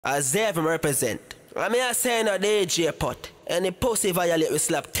As Djpmt represent. I mean I say no DJPUTT. Any pussy violate we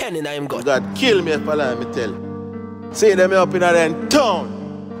slap 10 in him gut. God kill me if I let me tell. See them up in a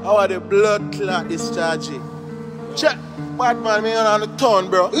town. How are the blood clot discharging? Check. Bad man, me on the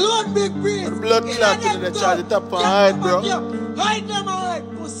town, bro. Lord big breeze. The blood clot in the charge the top of hide, bro. Hide them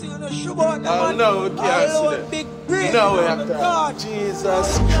alright, pussy on the sugar on the I know, we can't see them. Big breeze. No way after.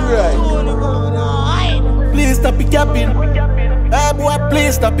 Jesus Christ. Please stop it capping. Hey boy,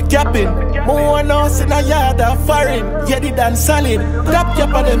 please stop it capping. More nose in a yard of foreign. Yeah, they done solid. Top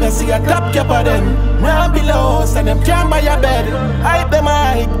cap of them, I see a top cap of them. Now below us and them can't buy a bed. Hype them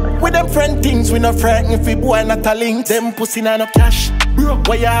hype. With them friend things, we no frightened if we boy not a link. Them pussy nah no cash. Bro,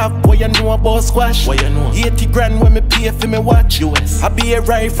 what you have, boy you know about squash. What you know? 80 grand when me pay for me watch. US. I be a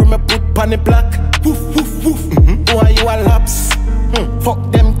rifle, me put pan the block. Woof, woof, woof. Boy you a laps.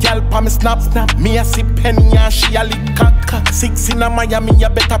 Fuck them gal pa me snap. Me a sip penny and she a lick cock. 6 in a Miami, you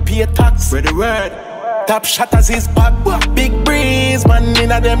better pay tax. Ready word. Top shot as his back. Big breeze, man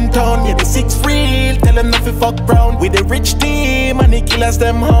in a them town. Yeah, the 6 real, tell them nothing fuck brown. With the rich team and the killers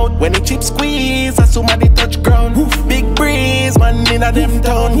them out. When the chip squeeze, as soon as they touch ground. Big breeze, man in a them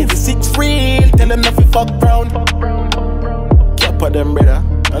town. Yeah, the 6 real, tell them nothing fuck brown. Cap of them, brother,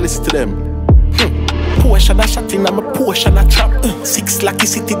 I listen to them. Portion a shot in, I'm a portion a trap. 6 lucky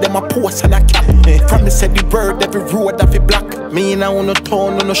city, them a post and a cap. From me said the bird, every road have a block. Me in a on no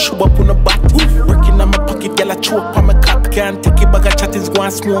town, no shoe up on no back. Working on my pocket, girl a choke on my cock. Can't take it bag of chattings, go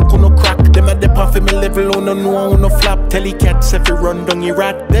and smoke on no crack. Them a dep off in me level, on no know, on no flap. Tell the cats if you run down your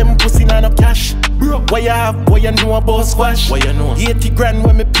rat. Them pussy nah no cash. Bro, what you have, boy you know about squash. What you know? 80 grand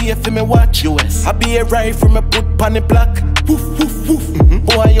when me pay for me watch. US. I be a rifle, me put pan the block. Woof, woof, woof.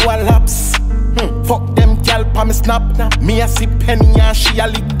 Boy you a laps. Fuck them gal pa me snap. Me a sip penny and she a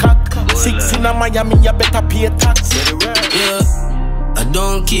lick cock. 6 in a Miami, you better pay tax. Yeah, I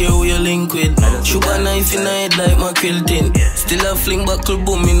don't care who you link with. Sugar knife in a head like my quilting. Still a fling buckle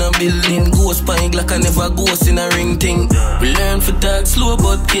boom in a building. Ghost pint like I never ghost in a ring thing. We learn for talk slow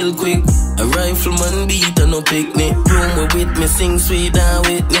but kill quick. A rifleman beat and no picnic. Room with me, sing sweet and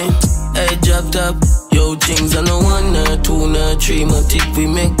with me. Hey, drop top. Yo, things are no 1 or 2 or 3 matic. We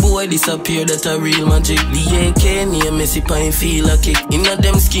make boy disappear, that a real magic. The AK near Messi pine feel a kick. In a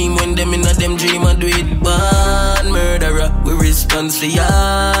them scheme when them in a them dream I do it. Bad murderer, we respond for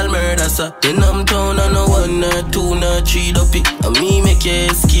y'all murder sir. Then I'm down on no 1 or 2 or 3 dopey. And me make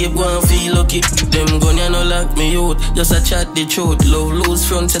you escape, go and feel lucky. Them gun ya no lock me out, just a chat the truth. Love loose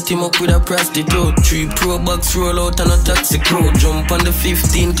front, set him up with a prostitute. 3 pro box roll out and a taxi crew. Jump on the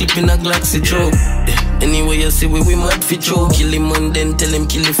 15, clip in a Glaxy choke. Anyway, you see we mad fi choke. Kill him and then tell him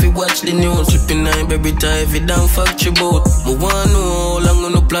kill if he watch the news. Flipping nine baby tie if he down factory boat. Me wanna know how long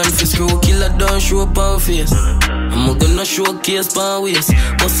on no plan for screw. Killer don't show up on face. I'm gonna showcase pan waist.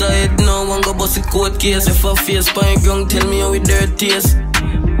 Bust a head now, one go bust a court case. If a face pan ground, tell me how it dirt taste.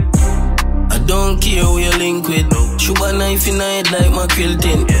 I don't care who you link with. Sugar knife in a head like my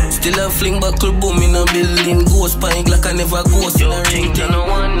quilting. Still a fling buckle boom in a building. Ghost pint like I never ghost in a ring thing. No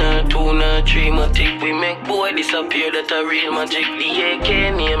 1 or 2 or 3 matic. We make boy disappear, that a real magic. The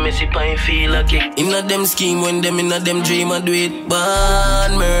AK near Messi pint feel a kick. In a them scheme when them in a them dream I do it.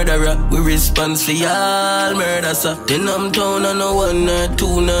 Bad murderer, we respond for y'all murder sir. Then I'm down on no 1 or 2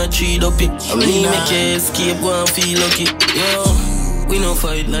 or 3 dopey. I me make you escape, go and feel lucky. Yo, we no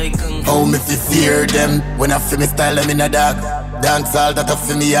fight like Kung Fu. How me fi fear them when I feel me style them in a dark. Dancehall that I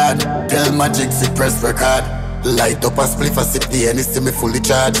feel me hard. Tell Magic si press record. Light up a spliff a sip the Henny see me fully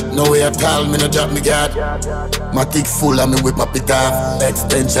charged. No way at all, me no drop me guard. My tick full and me whip my pit off.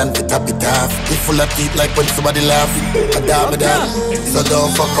 Extension fi tap it off. It full of teeth like when somebody laugh. I damn me down, so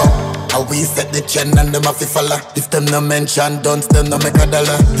don't fuck up. How we set the trend and them have to follow. If them no mention dunce, them no make a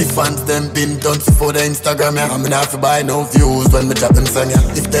dollar. The fans them been dunce for the Instagram, yeah. I'm not to buy no views when me drop them song, yeah.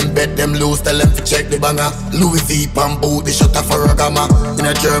 If them bet them lose, tell them to check the banger. Louis V pan boot, the shutter for a gamma. In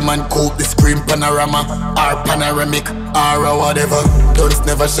a German coupe, the screen panorama. Or panoramic, or whatever. Dunce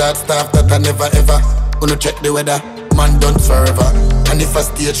never short staff, that I never ever. Gonna check the weather, man dunce forever. And if a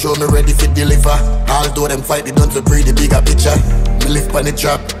stage show me ready for deliver. Although them fight the dunce to breed the bigger picture. Me live on the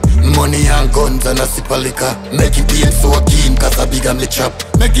trap. Money and guns and a sip of liquor. Make it pain so keen cause a big the chop.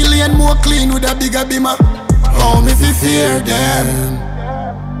 Make it lane more clean with a bigger beamer. Oh, me fi fear them.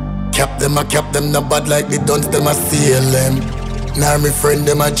 Cap them, no bad like the dunce, them a steal them. Now me friend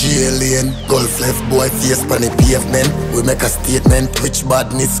them a alien. Golf left boy face pan the pavement. We make a statement, which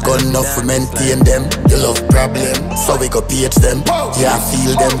badness gone enough we maintain them. You love problem, so we go pH them. Yeah,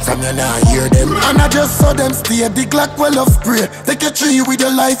 feel them from you now hear them. And I just saw them stay, the Glock well of spray. Take a tree with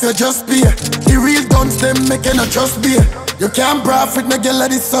your life, you just pay. The real guns them make you not just be. You can't profit no girl at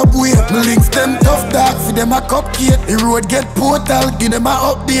the subway. Me links them tough dark for them a cupcake. The road get portal, give them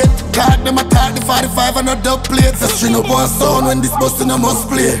a update. Card them a talk the 45 and a dub plate. So string up one sound when this bustin' a must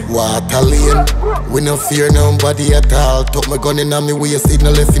play. Water lane, we no fear nobody at all. Took my gun in on me, we a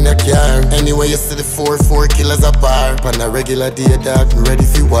signal left in a car. Anyway you see the 4 killers a bar. On a regular day dog, me ready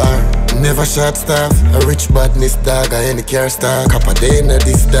for war. Never short staff, a rich badness dog, or any car star. Cup a day in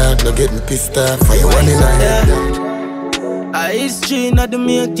this dog, no get me pissed off. For you one in a head dog. A history in the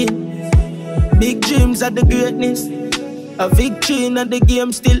making. Big dreams are the greatness. A victory in the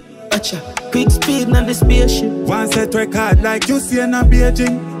game still. Quick speed in the spaceship. One set record like you see in a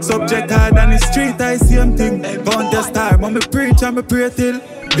Beijing. Subject hard on the street, I same thing. Contest time, when me preach and me pray till.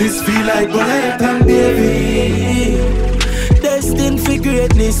 This feel like Goliath and David. Destined for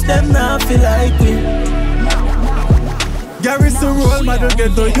greatness, them now feel like we. Garrison role model,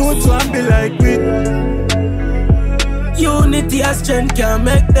 get to youth and be like we. Unity and strength can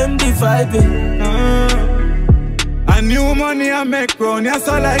make them divide me. A new money I make ground, yes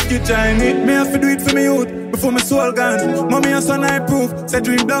I like it Chinese. Me have to do it for me youth, before my soul gone. Mommy and son I prove, say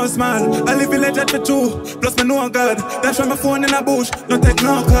dream down small. I live in legend for true, plus me know God. That's why my phone in a bush, no take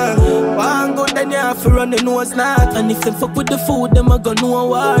no call. One good then you have to run the nose not. And if them fuck with the food, them a gonna know a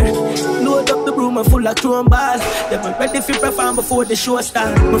war. Load up the broom and full of chrome ball. Them a ready for perform before the show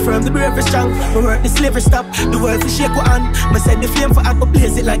start. Me firm the bravery strong, me work the slavery stop. The world for shake with hand, me set the flame for I go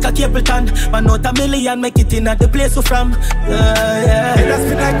blaze it like a cable tan. Man out a million, make it in at the place we from. Hey, that's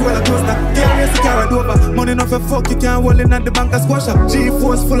me like roller coaster. Can't race the car over. Money not for fuck, you can't hold in at the bank of squasher.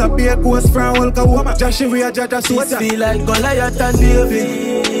 G-force full of beer, ghost from Hulk woman. Josh, we are Jaja Soja. Feel like Goliath and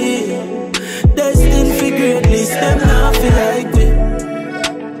David. Destined for greatness, them now feel like we.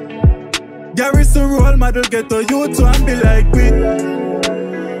 Garrison role model, get to youth and be like we.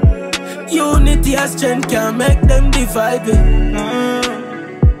 Unity and strength can make them divide me.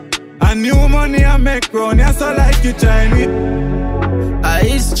 A new money I make ground, yes I like you Chinese. A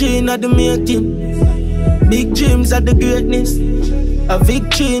history in the making. Big dreams are the greatness. A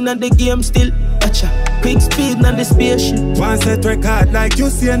victory in the game still. Quick speed in the spaceship. One set record like you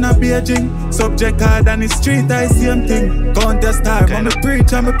see in a Beijing. Subject hard on the street, I same thing. Contest time, when me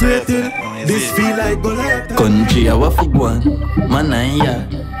preach and me pray till. This feel like Goliath. Country I waffle one, man I ya.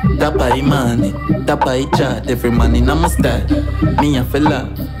 Tapa imani, tapa chat. Every man in a mustard. Me a fella.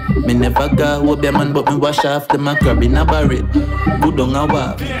 Me never go up your man, but me wash off them a crab in a barrel. Good on a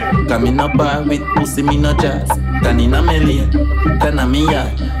wap. Come in a bar with pussy, me no jazz. Can in a million, can a me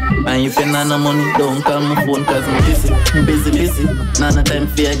yard. And if you not no money, don't call my phone cause me busy. None time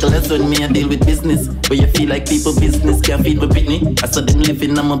for your glass when me a deal with business. But you feel like people business can't feed my Britney. I saw them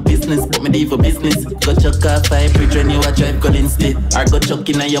living on my business, but me deal for business. Go chuck off I preach when you a drive call instead. Or go chuck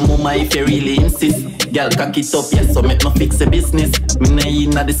in a your mama if you really insist. Girl cock it up, yes, so make me fix the business. Me nah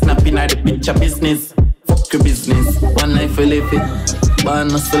in a the snapping or the picture business. Fuck your business, one night for live it.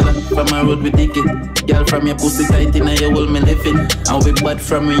 Born us fella, from a road with ticket. Girl from your pussy tight in a your wall me live it. And we bad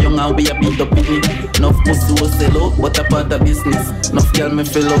from we young and we a beat up in it. Enough pussy will sell out, but a part of business. Enough girl me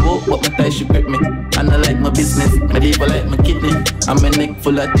feel love out, but my tie she grip me. And I like my business, my people like my kidney. And my neck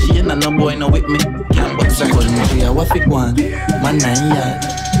full of chain and no boy no with me. Can't box a country, I waffle one. Man 9 yard,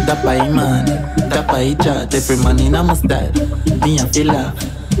 tapa man, tapa chat. Every man in a mustard, me a feel laugh.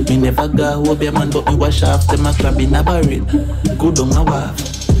 Me never go up your man, but me wash off them a crab in a barrel. Good on a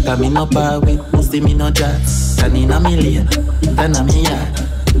waff. Come in a bar with pussy, me no jazz. Can in a million, can a me yard.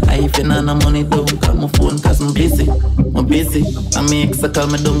 I if you no money, don't call my phone cause I'm busy. I me ex call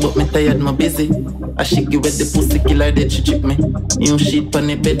me down, but me tired, me busy. I shake you with the pussy killer, dead she chip me. New shit on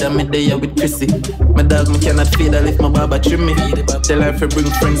the bed and me there with Chrissy. My dog me cannot feed her if my baba trim me. Tell her if you bring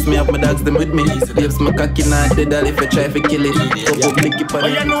friends, me have my dogs them with me. Leaves my cocky not dead, if you try to kill it. Go pick it on. Oh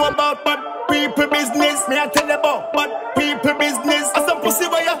you know about bad people business, me I tell you about bad people business. As some pussy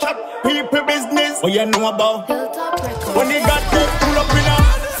where you chat, people business. Oh you know about when you got them pull up in a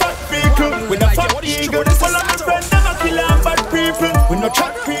fat people with a fat eagle. All of my friends never kill them bad people. We no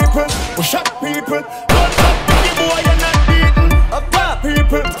chat people, we shot people. Don't chat the boy you're not beaten.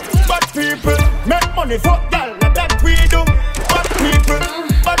 Bad people, make money for y'all, like that we do. Bad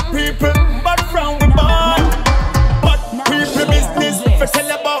people, bad from we born. Bad people business, if I tell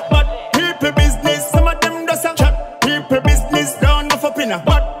you about bad people business. Some of them just a chat people business, down no for pinna.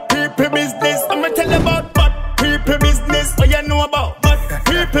 Bad people business, I'ma tell you about bad people business. Oh you know about bad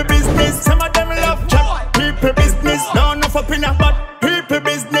people business. Some of them love chat people business, down no for pinna. Bad people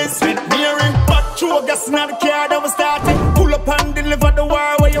business, with Mary. Bad true gas in the car that was started. Pull up and deliver the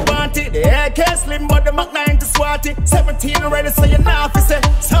war where you want it. The AK slim but the Mac 9 to swat it. 17 ready so you're not fi say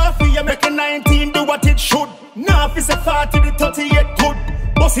Sophie you make a 19 do what it should. No Half is a 40, the 38 good.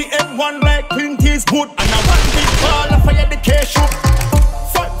 Bossy M1 like Clint Eastwood. And a one big ball of fire the K-shoot.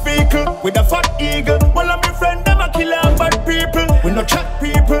 Fat vehicle with a fat eagle. Well, I'm my friend, them a killer and bad people. We no chat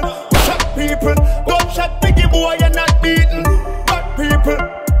people, we chat people. Gunshot biggie boy, you're not beaten. Bad people,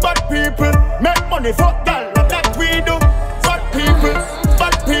 make money for gal, and that we do. Bad people.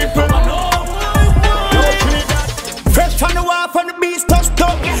 Fresh from the wharf and the beats touch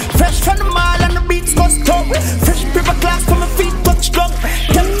up. Fresh from the mall and the beats touch up. Fresh paper glass from my feet touch up.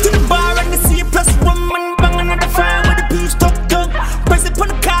 Get to the bar and the C plus woman banging on the fire with the beats touch up. Press it on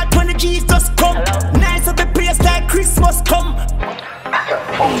the card when the G's just come. Nice up the place like Christmas come.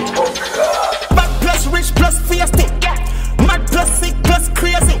 Bad plus rich plus fiesta. Mad plus sick plus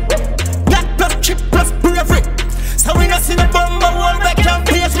crazy. Black plus chip plus bravery. So we not see the bumper wall that can't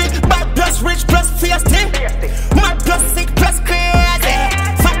face me. Bad plus rich plus fiesta. Mad plus sick plus crazy.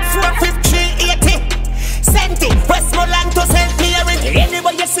 Fat 45380. Sent it. Westmoreland to St. Mary.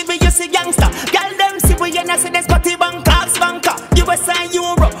 Anyway you see me, you see gangster. Girl them see we and I see the spotty banker. Banker. USA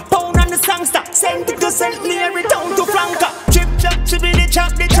Europe. Pound on the songster. Sent it to St. Mary down to Franca. Chip chop chippy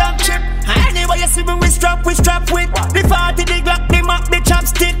chop chip. Anyway you see me we strap with. The 40 the Glock the map the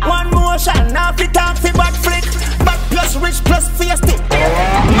chopstick. One motion. Now fit off the back flick. Bad plus rich plus fiesta.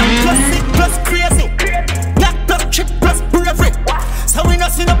 Mad plus sick plus crazy. Black plus chip plus bravery. So we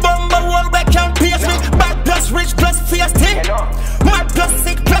not see the bumper wall where can't pierce me. Bad plus rich plus fiesta. Mad plus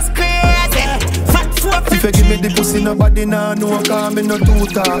sick plus crazy. Fat 450. If you give me the pussy, nobody nah know. Cause me no too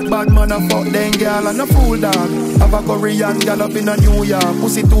talk. Bad man a fuck them girl and a fool dog. Have a Korean girl up in a New York.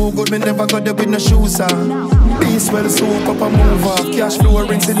 Pussy too good, me never got there with no shoes on. Beast well soap up a move off. Cash flow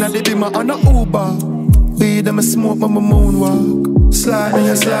rings in the beamer on a Uber. Weed them a smoke when my moonwalk. Slide me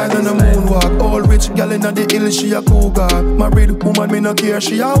a slide on a moonwalk. All rich gal in the hill, she a cougar. Married woman, me no care,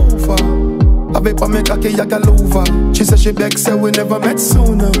 she a hoofer. I bet for me cocky, I got over. She say she beg, say we never met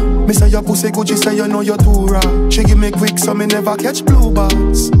sooner. Me say your pussy good, she say you know you're too raw. She give me quick, so me never catch blue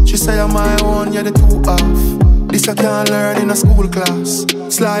bars. She say I'm my own, yeah the two off. This I can't learn in a school class.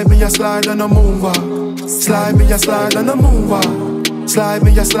 Slide me a slide on a moonwalk. Slide me a slide on a moonwalk. Slide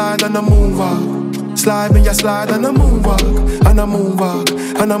me a slide on a moonwalk. Slide me a slide on a moonwalk. And a moonwalk,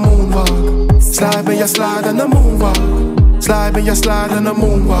 and a moonwalk. Slide me a slide on a moonwalk. Slide me a slide on a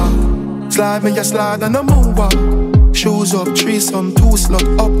moonwalk. Slide me a slide on a moonwalk. Shoes up, threesome, two slot,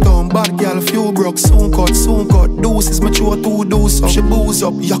 up down, bad girl, few broke, soon cut, deuces, mature, two deuce up. She booze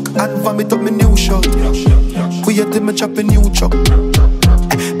up, yuck, and vomit up my new shot. We had them a chop a new truck.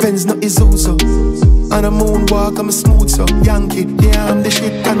 Benz not Isuzu. On a moonwalk, I'm a smooth so Yankee, yeah, I'm the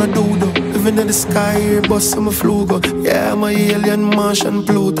shit kind of dodo. Living in the sky, Airbus, I'm a flugo. Yeah, I'm a alien, Martian,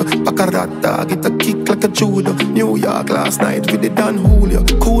 Pluto. Pack a rat dog, get a kick like a judo. New York last night with the Dan Julio.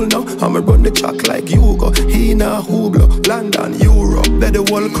 Cool now, I'ma run the track like Hugo. He na Hublo, London, Europe, let the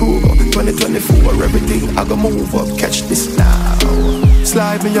whole crew go. 2024, everything, I go move up, catch this now.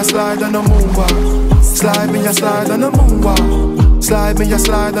 Slide me a slide and a move up. Slide me a slide and a move up. Slide me a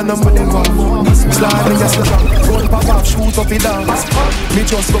slide and a moonwalk. Slide me a slide. Run pop off, shoot up the dance. Me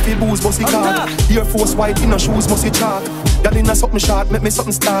just go fi booze, bossy car. Air Force white in a shoes, musty chalk. Girl in a something short, make me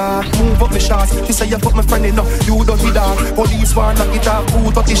something start. Move up me shots. She say you fuck my friend enough, you dirty dog. Police war, knock it off,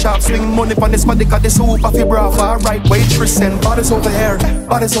 boot up the shop. Sling money pon the spot, they got the soup off the bra. Alright, waitress and bodies over here,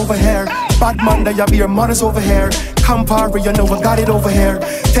 bodies over here. Bad man, that you be your mothers over here. Campari, you know I got it over here.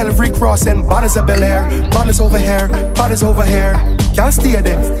 Tell Rick Ross and bodies of Bel Air. Bodies over here, bodies over here. Can't stay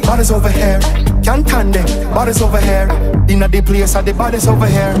there, bodies over here. Can't stand there, bodies over here. Inna the place, the bodies over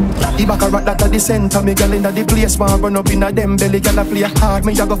here. The back a rat that at the center. Me girl inna the place, man run up inna them belly. Girl a play hard,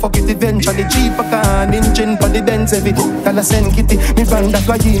 me a go fuck it eventually. Jeep a can, engine for the Benz heavy. Girl a send kitty, me find that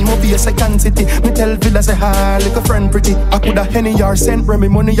guy in Mobile second city. Me tell Villa say hi, like a friend pretty. I coulda Henny or sent me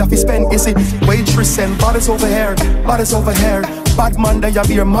money off his spend, is it? Waitress and bodies over here, bodies over here. Bad man, that you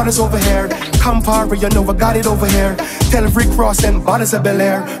be your mothers over here. Campari, you know I got it over here. Tell Rick Ross and bodies of Bel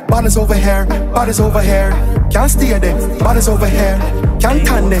Air. Bodies over here, bodies over here. Can't stay there, bodies over here. Can't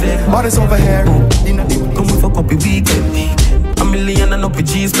stand there, bodies over here. Come we fuck up the weekend. A million and up the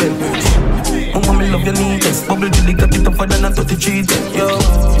G spend. Mama, me love your neatness. Bubble till it got it tougher than a 33 10. Yo,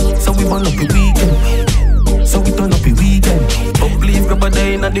 so we burn up the weekend. So we turn up the weekend. But please grab a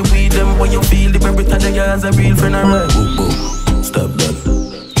day in the weed. Them when you feel the merit of the guys a real friend alright. Stop that.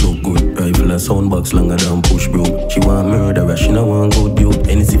 Look good. Rifle a soundbox longer than push bro. She want murderer, she no want good dude.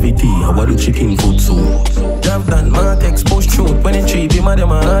 NCVT, I want the chicken food soon. Drop that Martex push through. When it cheap, him a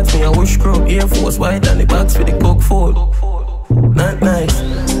them a ask me a wish crew. Air Force white and the box for the cook food. Not nice.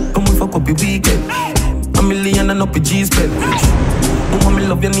 Come we fuck up the weekend. A million and up with G's pen. Woman, me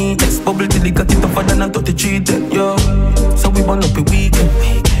love your neatness. Bubble till it got it tougher than a 33 10, yo. So we burn up a weekend.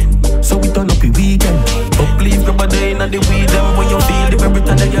 So we turn up a weekend. But please grab a day in the weed. Them when you feel the every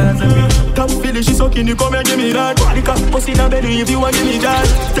time the girls are real. Come feel it, she's sucking, you come and give me that. The cock pussy in a belly if you want give me that.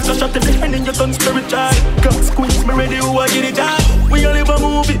 Take a shot at the hand and you turn spiritual. Cock squeeze me ready, who want get it that. We all live a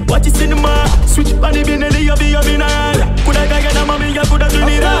movie, watch it cinema. Switch on the bin and you be a binary. Coulda guy and a mommy, you coulda do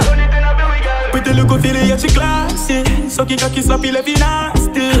it that. Pretty look of feeling, yeah, she classy. Sucky cocky sloppy, left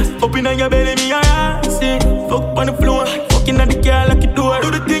nasty. Up in your belly, me a assy. Fuck on the floor, fucking at the car like a door.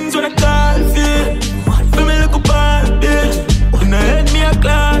 Do the things when I call for. Feel me look up bad, bitch. In the head, me a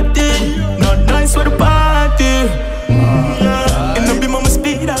clotty. Not nice for the party. Yeah. And I be mama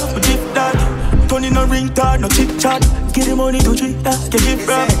speed up, but if that. Turn in a ring tard, no chit chat. Give the money to treat that, get it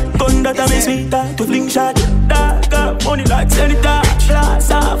from. Gun that I make sweet that, to fling shot. That got money like senator. Glass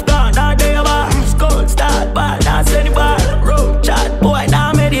half gone, now they a bar. Skull start bad, now send it back. Road chat, boy,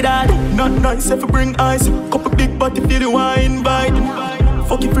 now made it hard. Not nice if you bring ice. Couple big body, feel the wine bite.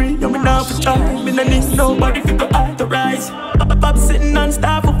 Fuck you free, I'm now for try. Me no need nobody fi go authorize. Pop sitting on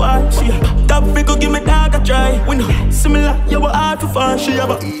staff for why. She a top figure, give me dog a try. We know similar, you were hard to find. She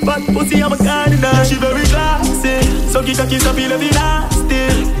have a fat pussy, I'm a gardener. She very classy. Sucky cocky, so feel every nasty.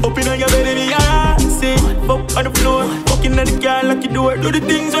 Open on your belly, me a see. Fuck on the floor, fucking at the car like you do it. Do the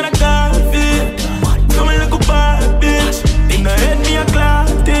things when I can't feel. Come and look up bad, bitch. In the head, me a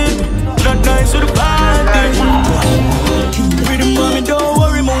clotted. Not nice with the party. With the mommy, don't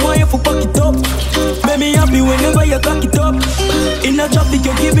worry, my wife will pack it up. Make me happy whenever you cock it up. In the traffic,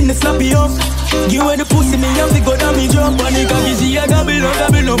 you're giving the slappy up. You and the pussy, me have to go down me jump. And the cocky, she a gabble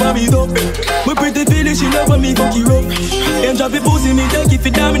up, me up. My pretty feeling, she love when me fuck you up. And drop it pussy, me take it for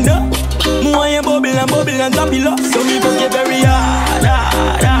damn enough. Me want you bubble and drop it up. So me fuck you very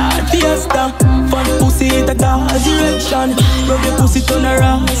hard, fiesta. Fun pussy, hit a gas direction. Rub your pussy, turn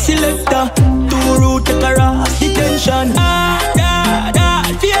around, selector. Two root, take a ras, detention.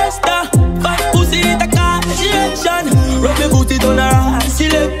 Fiesta. Fun pussy, hit a gas direction. Rub your pussy, turn around,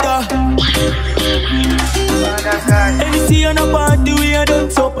 selector. Anything on a party, we a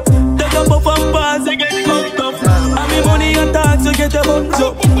dance up. Take a puff and pass, I get fucked up. I mean money and tax, so get a buns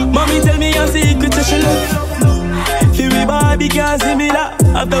up. Mommy tell me a secret, so she love. Feel me Barbie can't see me that.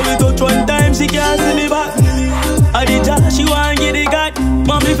 After we touch one time, she can't see me back. I did that, she want get it got.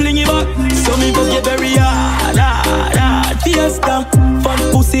 Mommy fling it back. So me fuck you very hard, fiesta. Fun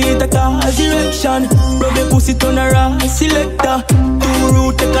pussy, hit a gas direction. Rub your pussy, turn around, selector. Two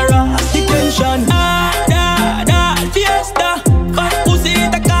root, take a ras, detention. Fiesta. Fun pussy,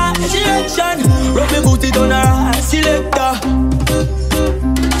 hit a gas direction. Rub your pussy, turn around, selector.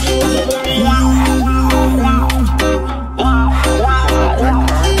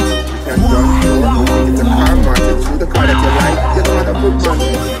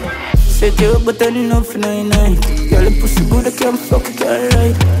 Set you up, but I enough for 9-9. Girl, the pussy good, I can't fuck, I can't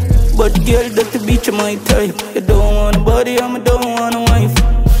ride. But girl, that the beach of my type. You don't want a body, I don't want a wife.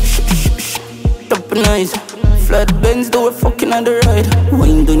 Top and nice. Flat Benz, do a fucking on the ride.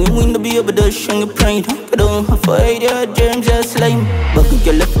 Wind on you, wind the be able to show your pride. You don't have to hide your germs, just slime. But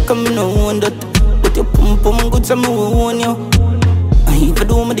girl, if you come, you know one that. But your pum good, so I want you. And if I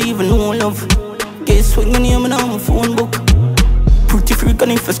do, I don't even know love. Get swinging here, I'm on my phone book. Pretty freak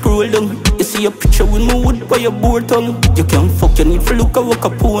and if I scroll down, you see a picture with my wood by your board tongue. You can't fuck, you need to look at walk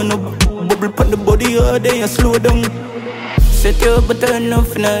up on up. Bubble pan the body all day and slow down. Set you up, but I enough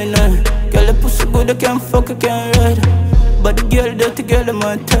for 9-9. Girl, the pussy good, I can't fuck, I can't ride. But the girl, dirty girl, I'm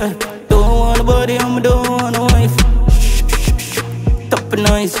my type. Don't want a body, I don't want a wife. Top and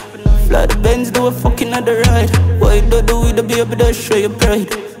nice. Fly the Benz, do a fucking other ride. Why do with the baby, that show your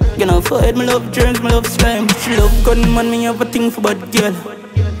pride. You know, for head, my love germs, my love slime. She love gun, man, me have a thing for bad girl.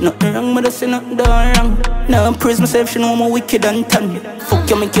 Nothing wrong, but I say nothing wrong. Now I praise myself, she know I'm wicked and tan. Fuck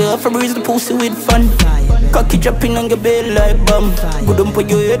you, make you have to breeze the pussy with fun. Cocky dropping on your bed like bomb. Good on for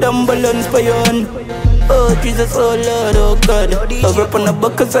your head and balance for your hand. Oh Jesus, oh Lord, oh God. Over up on the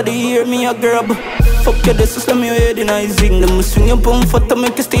back cause of the ear, me a grab. Fuck you, this is slam your head and I zing. Them swing your pump foot to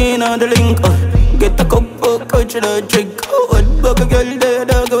make you stay on the link. Get a cup of coach and a drink. Oh, what bug a girl there,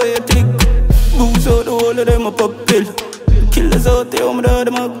 dog, away a trick. Booze out the whole of them a pop pill. Killers out there, I'm the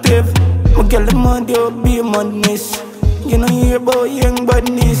them active. My girl, the man, they'll be a madness. You know, hear about young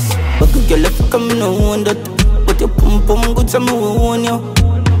badness. But a girl, if you come, no one that. But your pum good, so I want you.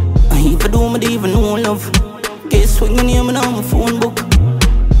 And if I do, I don't even know love. Get swinging here, I'm on my phone book.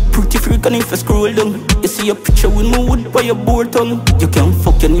 Pretty freak and if I scroll down, you see a picture with my wood by your board tongue. You can't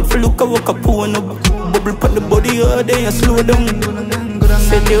fuck, you need to look at walk up on up. Bubble pan the body all day and slow down.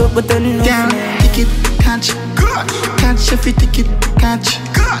 Set you up, but I know. Down, kick it, punch. Catch if you ticket, catch.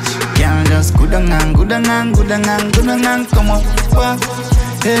 Girl just good and hang, good and hang, good and hang, good and hang. Come on, walk.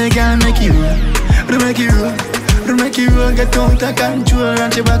 Hey girl, make it roll, make it roll, make it roll. Get out of control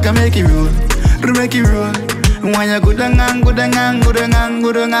and she back and make it roll, make it roll. When you good and hang, good and hang, good and hang,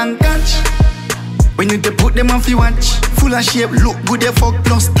 good and hang, catch. When you dey put them off you watch, full of shape, look good, they fuck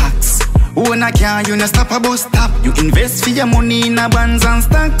plus tax. When I can't, you no stop about stop. You invest for your money in a bonds and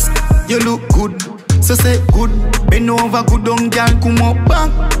stocks. You look good, so say good. Bend over, good on, girl, come up back.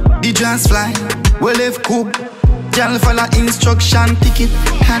 The just fly, well if cool. Girl follow instruction, ticket,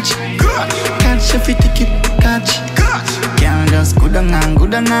 catch. Catch if you ticket, catch. Girl just good and hang,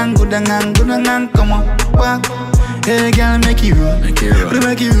 good and hang, good and hang, good and hang. Come on, walk. Hey girl, make it roll, make it roll,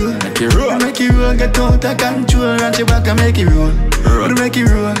 make it roll, make it roll, make it roll. Get out of control and she back and make it roll, make it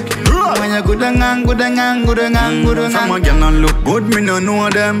roll. When you good and hang, good and hang, good and hang, good and hang. Some girl not look good, me no know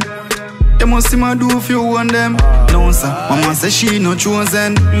them. They must see me do if you want them. No sir, mama say she no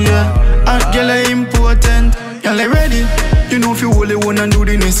chosen. Yeah, hot girl are important. Girl are ready. You know if you only wanna do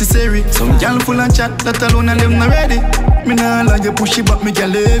the necessary. Some girl full of chat, that alone and them not ready. Me nah like you push it back, me girl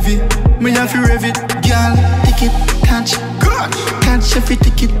heavy. Me have to rev it, girl. Ticket, catch. Catch if you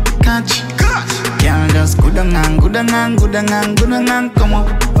ticket, catch. Girl just good and hang, good and hang, good and hang, good and hang. Come on,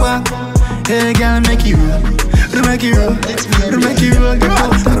 walk. Hey girl, make it roll, make it roll, make it roll. Get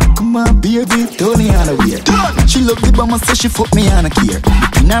out. Come on, baby, turn me on the way. She love the bomber, so she fuck me on a gear.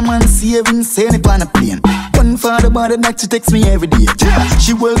 In her man saving, saying it on a plane. One for the body that she text me every day.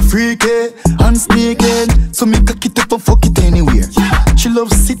 She work freaky and sneaky, so me cock it up and fuck it anywhere. She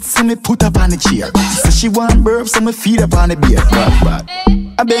love sit, so me put up on the chair. So she want burp, so me feed up on the beer.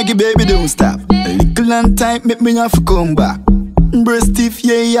 I beg you, baby, don't stop. A little and tight, make me have to come back. Breast stiff,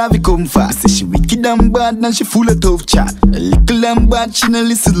 yeah, yeah, we come fast. Say she wicked and bad, and she full of tough chat. A little and bad, she no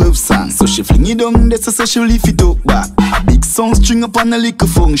listen love song. So she fling it down there, so she lift it up back. A big song string up on a little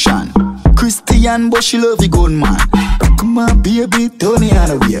function. Christian, but she love the gun man. Come on, baby, turn it on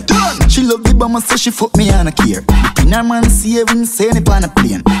the way. She love the bomber, so she fuck me on a care. In her man saving, saying it on a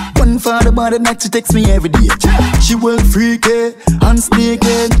plane. One for the body that she text me every day. She work freaky and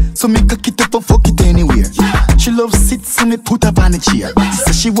sneaky, so me cock it up and fuck it anywhere. She love sit, so me put up on the chair.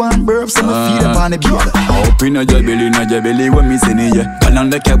 So she want burp, so me feed up on the beer. Up in your belly when me sing it, yeah. Call on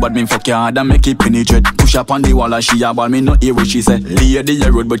the care, but me fuck your hard and make it penetrate. Push up on the wall and she a ball, me not hear what she say. Lady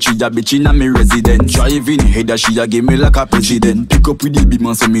a road, but she a bitch in a me resident. Driving header, she a give me like a president. Pick up with the big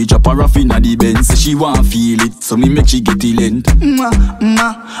man, so me drop her off in a the Benz. So she want feel it, so me make she get it lent.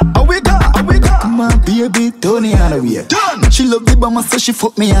 How we go? Come on, baby, turn it on the way. She love the bomber, so she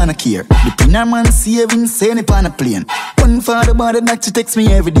fuck me on a care. The pin her man saving, saying it on a plane. One for the body that she text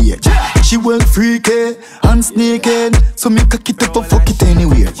me every day. She work freaky and sneaky, so me cock it up and fuck it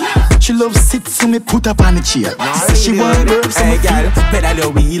anywhere. She love sit, so me put up on the chair. So she want burp, so me girl, pedal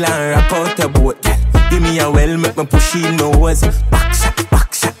your wheel and rock out the boat. Give me a well, make me push in nose. Back shot,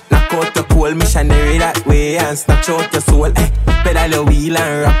 knock out the coal missionary that way and snatch out your soul. Pedal your wheel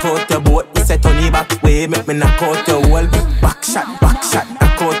and rock out the boat. You say turn it back way, make me knock out the wall. Back shot,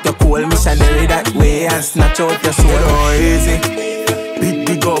 knock out the coal missionary that way and snatch out your soul. Oh, easy,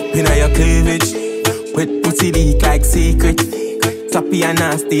 big up in your cleavage. With pussy leak like secret. Sloppy and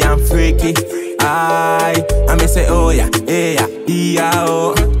nasty and freaky. I me say oh yeah,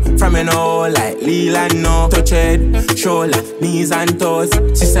 oh. From you know like Leland no. Touch head, shoulder, knees and toes.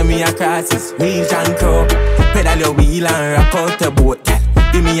 She say me across his reach and crow. Pedal your wheel and rock out the boat, girl.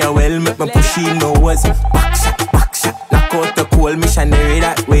 Give me a well, make me push in nose. Back shot, knock out the coal missionary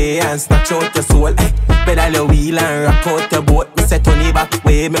that way and snatch out your soul. Pedal your wheel and rock out the boat. Me say turn it back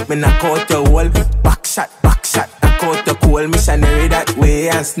way, make me knock out the wall. Back shot, knock out the coal missionary that way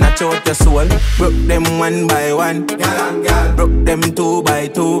and snatch out the soul. Broke them one by one, broke them 2 by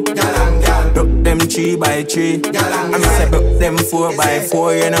 2, broke them 3 by 3. I me say broke them 4 by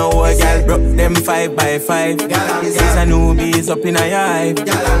 4, you know what, girl? Broke them 5 by 5. These a newbies up in a hive.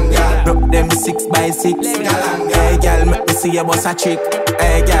 Broke them 6 by 6. Hey, girl, make me see you bust a chick.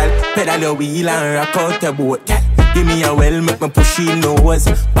 Hey, girl, pedal your wheel and rock out the boat, girl. Give me a well, make me push in nose.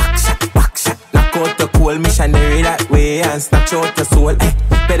 Back shot, knock out the coal missionary that way and snatch out the soul.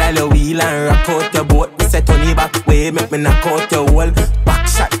 Pedal your wheel and rock out the boat. Me say turn it back way, make me knock out the wall. Back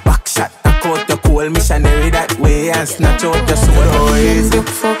shot, knock out the coal missionary that way and snatch out the soul. Oh, easy.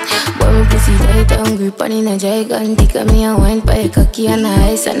 Fuck, boy, me pussy tight and grip on in a gigantic. And me a wine by a cocky and a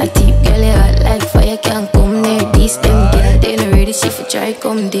ice and a tip. Girl, you hot like fire, can't come near this. Them girl, they not ready, she for try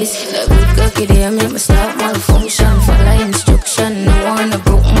come this. That good cocky there, make me start malfunction. Follow instruction, no one a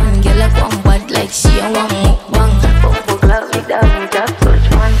broke man. Girl, like one bad like she a one mukbang. Pump a clock, me down, me top touch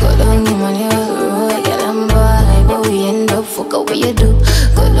man. Go down, you man, you roll, girl, I'm bad.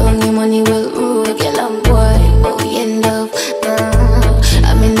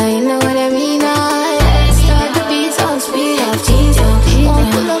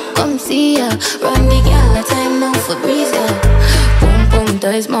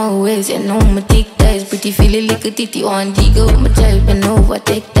 eyes. You know my thick thighs, pretty feely little titty. One jiggle with my child, bend over,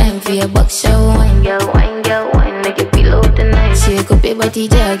 take time for your back show. Wine girl, wine, make you feel out tonight. Shake up your body,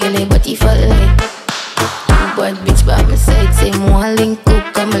 girl, your body fall like. Bad bitch by my side, say more link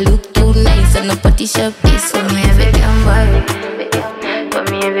up, come look too nice. And a party shop this for me if you can buy it. For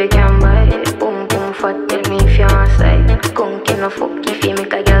me if you can buy it. Boom boom fat, tell me if you're on side. Skunk in a fuck if you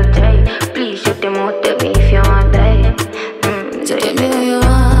make a girl try. Please shut them out, tell me if you want die. So tell me what you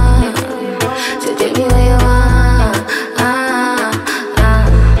want. So tell me what you want.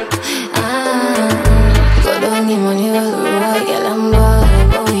 Go down the money well, right, girl I'm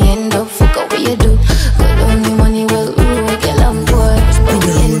bad. But we end up fuck up what you do.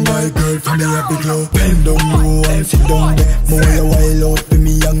 For me a big low, bend down low and sit down there. More a while out for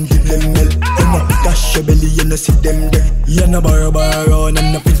me and give them hell. You no dash your belly, you no see them there. You no borrow around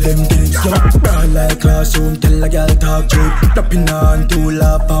and no fit them things. You crawl like classroom, tell a girl talk through. Dropping on to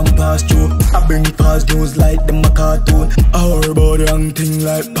laugh and pass through. I bring past news like them a cartoon. I worry about the wrong thing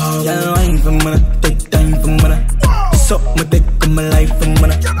like power. Yeah, wine for money, take time for money. Suck my dick on my life for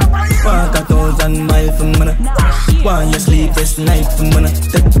money. Walk 1,000 miles for money. Want your sleepless night for money.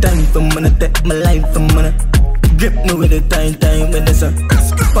 Take time for money, take my life for money. Grip me with the time with the sun.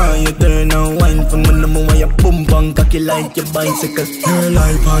 Want you turn and wine for money. More when you boom bang cocky like your bicycle. Your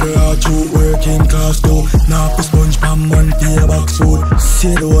life are the hard truth, working class too. Now for sponge pan man for your back suit.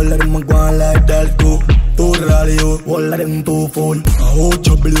 See the whole of them a go on like that too. All of them too phone. I hold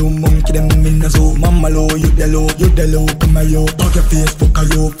your blue monkey, them in a zoo. Mama low, you the low, come a yo. Talk your face, fuck a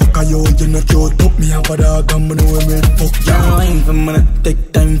yo, you not cute. Took me up a dog, I'm gonna wear fuck you. Wine for money,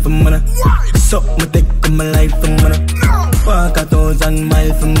 take time for money. Suck my dick on my life for money. Walk 1,000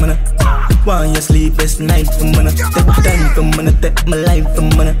 miles for money. Want your sleepless night for money. Take time for money, take my life for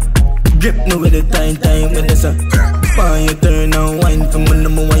money. Grip me with the time with the sun. Want you turn and wine for money.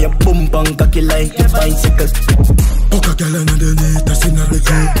 More when you boom bang cocky like your bicycle. Fuck a girl underneath us in a big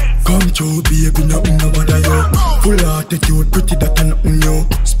hole. Come through baby, nothing nobody yo. Full attitude, pretty that and nothing yo.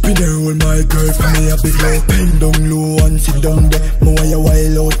 Spin a roll my girl for me a big low. Bend down low and sit down there. More when you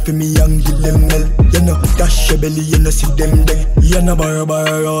wild out for me and give them hell. You know dash your belly, you know see them there. You know borrow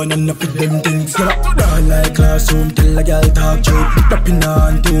around and no fit them things. You know down like classroom, tell a girl talk through. Dropping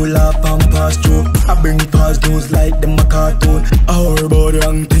on to laugh and pass through. I bring past news like them a cartoon. I worry about the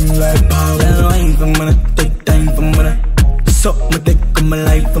wrong thing like power. Yeah, wine for money, take time for money. Suck my dick on my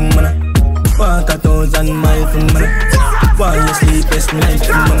life for money. Walk 1,000 miles for money. Want your sleepless night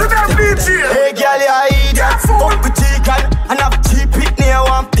for money. Hey girl, you idiot. Fuck with chicken and have cheap it near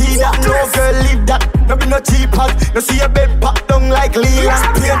one pee that. No girl leave that, no be no cheap hot. No see a bed pop down like Leland.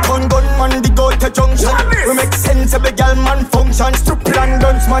 Play a ton gunman, the go to junction. We make sense of the girl man function. Stupid and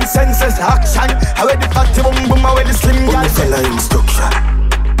dunce man senses action. How the party boom boom, how the slim girl. Follow instruction.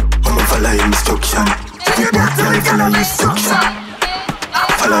 I'ma follow instruction. Everybody follow instruction.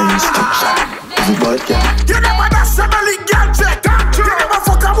 Follow instruction. Everybody can. You never dash a belly girl check. You never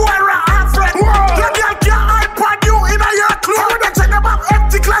fuck a boy right half friend. Your girl can't iPad you in a your clothes. You don't check about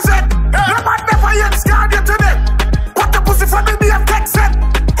empty closet. No man never yet scarred you today. What the pussy for the damn text set.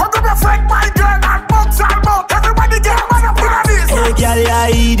 Hug up your friend, my girl, and box and box. Everybody get mad up in this. Hey girl,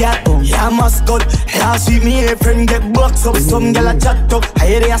 you idiot. Yeah, mascot. Last week me a friend get boxed up. Some girl a chat up. I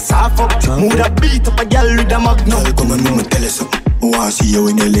hear they a soft up. Move that beat up a girl with a magnum. Come on, me tell you something. I wanna see you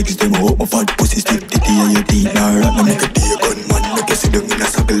in your legs, them hope my fat pussy stick titty and your teeth. Now rock me make a day gunman. Make you sit down in a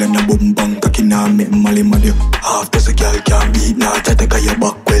circle and a boom bang. Cocky now make mally mad you. Half does a girl can't beat now. Try to get your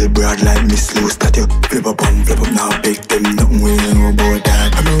back well broad like Miss Loose that you. Flip up now, big them. Nothing we know about that.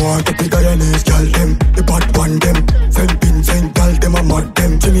 I don't want to pick on your knees, girl them. The bad one them. Send pin, send girl them, I mad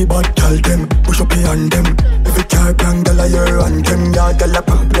them. See me bad girl them. Push up behind them. If you can't bang, girl I your on them. Yeah, girl a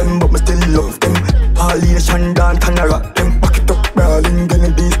problem, but me still love them. All-Asian dance and I rock them. Back it up, brawling,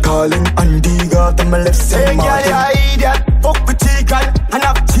 gonna be calling. And the got on my left side. Hey girl, you idiot. Fuck with chicken and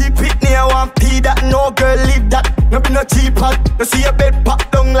have cheap it near one pee that. No girl leave that, no be no cheap hot. No see a bed pop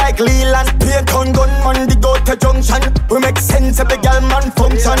down like Leland. Play a ton gunman, the go to junction. We make sense of the girl man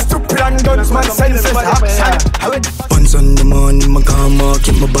function. Stupid and guns man senses action. Once on the morning, my car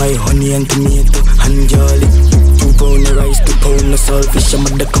market, my buy honey and tomato and jolly. 2 pound of rice, 2 pound of saltfish. I'm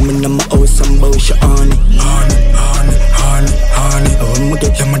mother coming in my house and bow she honey. Honey. Oh, I'ma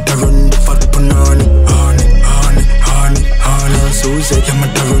get your mother run the fat punani. Honey. So say your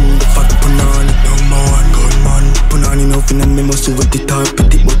mother run the fat punani. Number 1 gunman. Punani no finna me must with the top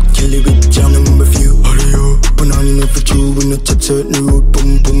pretty but kill it with jam number few. Hurry up. Punani no for you, we no touch certain road. Boom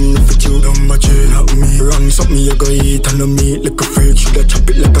boom no for you. you. Number 3, not me. Wrong something you go eat and no meat like a freak. Shoulda chop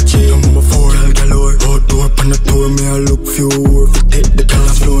it like a cheese. Number 4, girl, outdoor pan the tour. Me I look few if you take the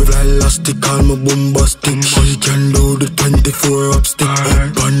color floor. Fly elastic, call me bombastic. She can do the 24 up stick.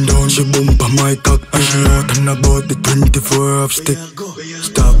 Up and down, she bump on my cockpit. She out and about the 24 up stick.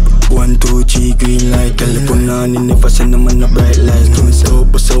 Stop, 1, 2, 3, green light. Girl, you put on in if I send them on a bright light. Don't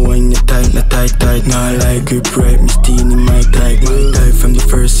stop, but so when you tight, not tight, tight. Nah, like grip right, me steam in my type. My type from the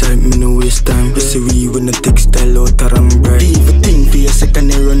first sight, me no waste time. Pussy we when the textile out of I'm bright. Even think for a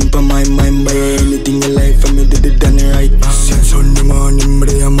second, I run by my mind. Buy anything you like for me, did it done right. Since Sunday morning, me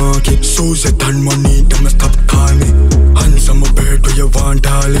they a market. So set on money, them stop call me. Hands on my bird, where you want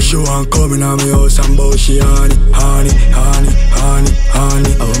all this. You want coming on me house and bow she honey, honey, honey, honey,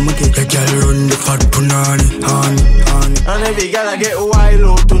 honey. I want to get the girl run the fat punani, honey, honey. And every girl I get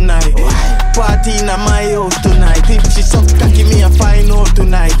wild out tonight. Party in my house tonight. If she suck cocky, me a find out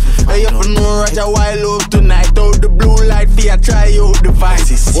tonight. I have no Roger wild out tonight. Out the blue light, for try out the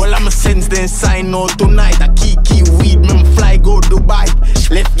vices. All I'ma sense then sign out tonight. I key weed, me fly go Dubai.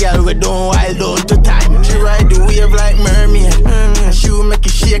 Left girl we don't wild out to time. She ride the wave like mermaid. She will make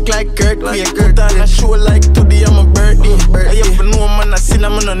it shake like Kurt. Put on a show like today I'm a birthday. I have no man I seen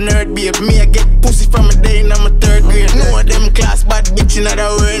I'm on a nerd babe. Me I get pussy from a day and I'm a 3rd grade. No of them class bad bitch in the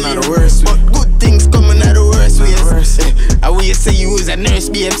world. Not the worst way. But good things coming out the worst ways. I will you say you was a nurse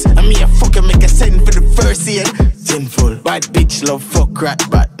babes. And me a fucker make a send for the first aid. Sinful, bad bitch love fuck rat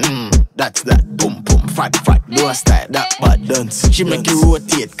bat. That's that, boom boom, fat fat, do a style, that bad dance. She make you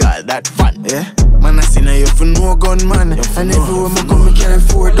rotate, call that fun, yeah. Man I seen her, you for no gun man. And everywhere me come, me carry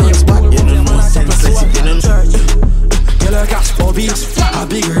 4 guns back. You know no senseless, you know. Girl a catch bobbies, a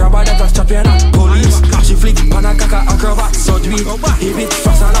big rubber that a champion at police. She flick pan a caca acrobat, so do it. He bitch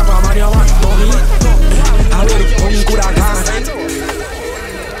fast and up a man you want money. I wear the punk coulda gone.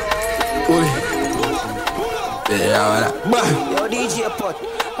 Yeah, yo, DJPUTT.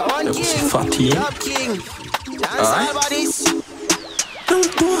 One king, top king. Dancehall bodies.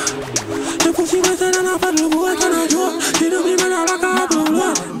 The pussy better than a paddle boat and a joke. She do me better like a apple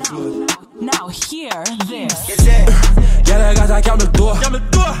blood. Now hear this. Girl, I got a camel door.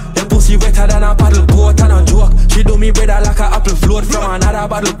 The pussy wetter than a paddle boat and a joke. She do me better like a apple float from another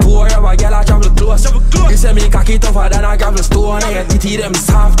bottle pour. A girl I travel close. You say me cocky tougher than a gravel stone. And your titty them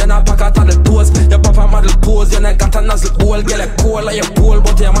soft than a packet on the toes. Your papa model pose, you neck got a nozzle hole. Girl, a cold like your pole,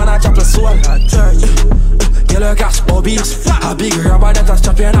 but your man a chapel soul. Girl, a catch bobbies, a big rubber that a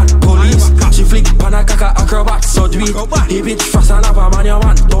champion at police. She flick pan a caca acrobat, so do it. He bitch fast and up a man you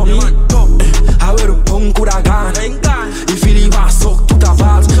want dummy. I wear the punk coulda gone. If you leave her suck to the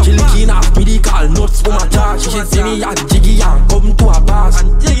balls. She licking off medical nuts for my dog. She see me at Jiggy and come to a bars.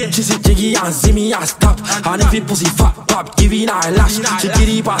 She see Jiggy and see me and stop. And if you pussy fat pop, giving her a lash. She get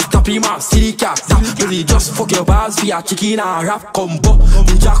it past stop him and see the cat stop. Really just fuck your balls for your chicken and rap combo.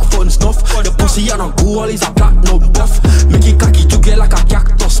 The jack fun stuff. The pussy and a goal is a platinum buff. Make it cocky to get like a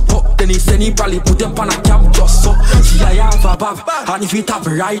cactus pop. Then he send he probably put up on a cap just so. She a have a bab. And if you tap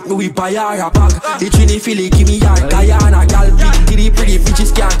right, me we buy her a bag. It's really feel give me a guy and a gal. Pretty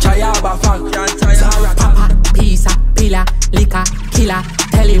bitches can't try her a fag. Papa, pizza, pillar, liquor, killer.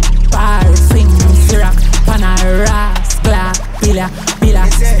 Tell him bar, swing, syrup. Pana, ras, glass, pillar,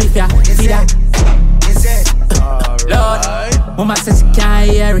 spiff ya, feeder. Lord, mama says she can't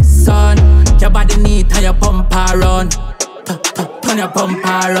hear it, son. Your body neat and your bumper run. Turn your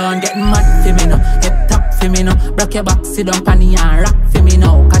bumper run. Get mad for me now, get top for me now. Rock your back, sit down panny and rock for me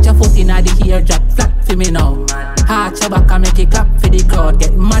now. Catch your foot in the ear, drop flat for me now. Arch your back and make it clap for the crowd.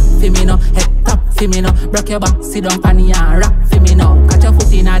 Get mad for me now, head top for me now. Rock your back, sit down panny and rock for me now. Catch your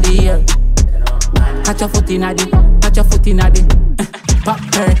foot in the ear. Catch your foot in the Pop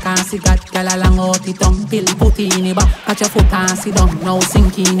perk and cigarette, girl along out the tongue. Pill put in your back, catch your foot and sit down. Now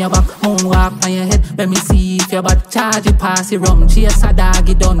sink in your back, moonwalk on your head. Let me see if your bad charge it pass it rum. Chase a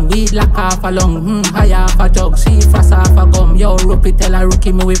doggy done, weed like half a lung. High half a jug, she fast half a gum. Yo, Ruppy tell a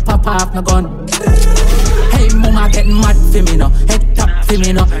rookie me we pop off no gun. Hey mama get mad for me now, head top for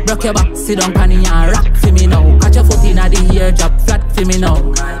me now. Rock your back, sit down panny and rock for me now. Catch your foot in the ear, drop flat for me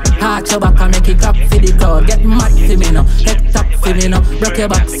now. Arch your back and make it clap for the crowd. Get mad for me now, head top for me now. Rock your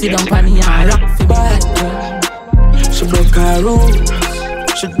back, sit down panny and rock for me. She broke her rules.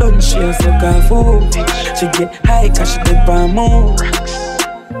 She done she a fuck her fool. She get high cause she dip and move.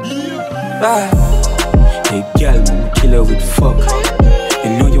 Hey girl, I'ma kill her with fuck. You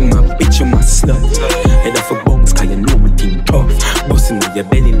know you my bitch, you my slut. Head off a bones cause you know me think tough. Bustin' on your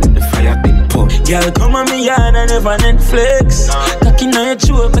belly like the fire been pop. Girl, come on me yard and never Netflix. Cocky on your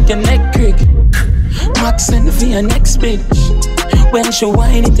throat, make your neck crick. Max send for your next bitch. When she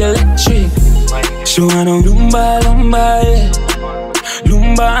whine it electric. She wanna lumba, lumba, yeah.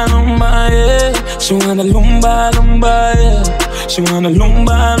 Lumba, lumba, yeah. She wanna lumba, lumba, yeah. She wanna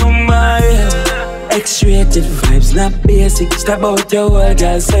lumba, lumba, yeah. X-rated vibes, not basic. Step out your wall,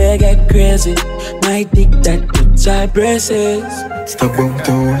 girl, so you get crazy. My dick that touch our braces. Step out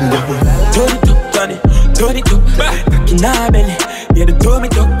your wall. Turn it up, turn it, turn it up. Back in her belly, yeah, the tummy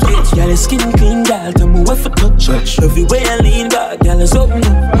tuck. Girl, your skin clean, girl, tell me what for touch. Love you way I lean back, girl, it's open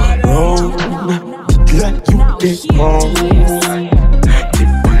up. Roll, like you get more. Tip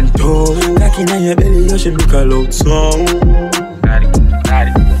and toe, back in your belly, you should look a loud song.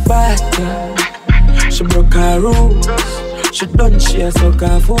 Bad girl, she broke her rules. She done, she a suck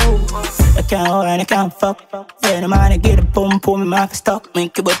her fool. I can't hold and I can't fuck. When I'm on, I get a pum pum, my mouth stuck.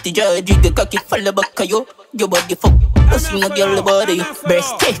 Make your body judge, you the cocky follow back of you. Your body fuck, pussy no girl the body.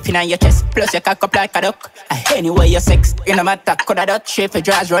 Breast taping on your chest, plus your cock up like a duck. Anyway your sex, you know my tack could a dot. Shape your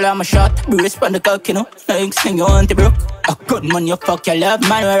draws, roll on my shot. Bruce on the cock, you know. Next thing you want to broke. A good man you fuck your love,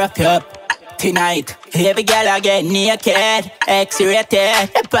 man will wrap you up. Tonight, every girl I get naked, X-rated.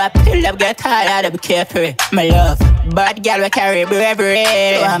 The pop love get hard, I be carefree. My love, bad girl will carry bravery.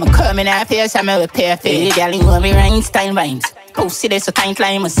 So I'm coming out here, so I'm will pay for it. Girl, you want me Einstein vines. Pussy this so tight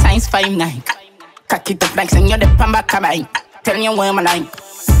like I'm a science 5'9". Cock it up like sing you dip and back of mine. Tell you where my line.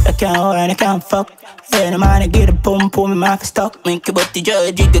 I can't hold and I can't fuck. When I'm on, I get a pum pum, my mouth stuck. Make your body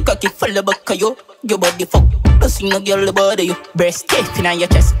judge, you the cocky follow back of you. Your body fuck, pussy no girl the body you. Breast taping on your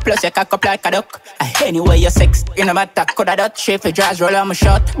chest, plus your cock up like a duck. Anyway your sex, you know my tack could a dot. Shape your draws, roll on my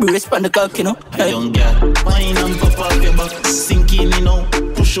shot. Bruce on the cock, you know. Young girl, wine and pop off your back. Sinking, you know.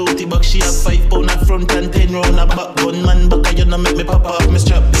 Push out the back, she have 5 pound up front and 10 round her back. Gunman back, you know make me pop off. Me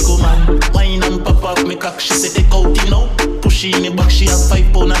strap big man. Wine and pop off me cock, she say take out, you know. Push in the back, she have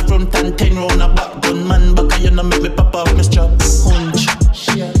 5 pound up front and 10 round her back. Gunman back, you know make me pop off. Me strap hunch.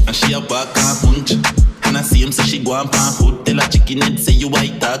 And she a back and hunch. And I see him say she go and pan hood. Tell a chicken head say you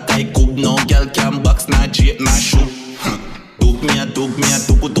white talk I cook. No girl can box, not drape, not shoe. Took me a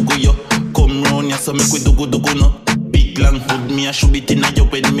tuku yo. Come round ya so make we dugu no. Big long hood me a shoot it inna yo.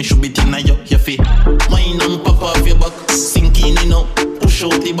 When me shoot it inna yo, you fi wine and pop off your back. Sinking in up, push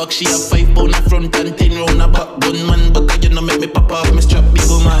out the back. She have 5 pound up front and 10 round her back. Gunman back, you know make me pop off. Me strap big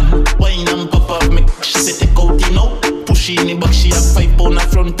man. Wine and pop off me. She say take out you know. Push in the back, she have 5 pound up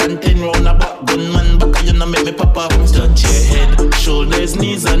front and 10 round her back. Gunman back, you know make me pop off. Touch your head, shoulders,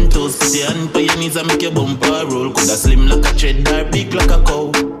 knees and toes. Put your hand by your knees and make your bumper roll. Coulda slim like a cheddar, big like a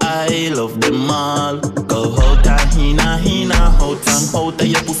cow. I love them all. Go out and hina, out from out of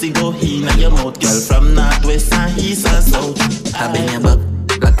your pussy go hina your mouth. Girl from northwest and east and south. I bend your back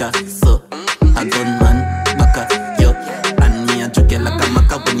like a so. A gunman back a yo. And me a choke like a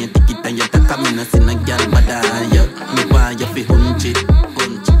maca when you take it and you take a me no see no girl bad yo. Me want you fi hunch it,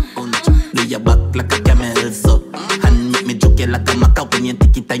 hunch. Do your back like a camel so. And make me choke like a maca when you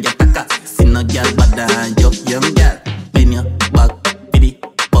take it and you take a see no girl bad yo. Young girl, bend your back, pity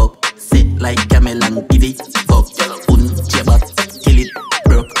fuck. Sit like camel and give it fuck. Hunch your back, kill it,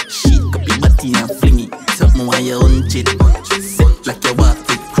 broke. Shake up your body and fling it. Something why you hunch it, sit like you walk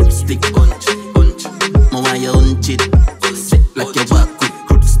with crook stick. Hunch. More why you hunch it, sit like you walk with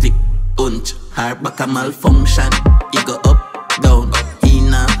crook stick. Hunch. Her back a malfunction. You go up, down,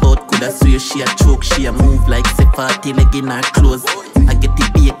 in and out. Coulda swear she a choke, she a move like Sephardi leg in her clothes. I get the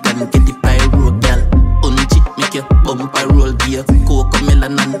bacon, get the pyro, girl. Hunch it, make your bumper roll, gear.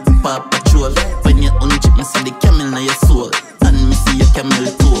 Cocomelon and Paw Patrol. When you hunch it, me see the camel in your soul, and me see your camel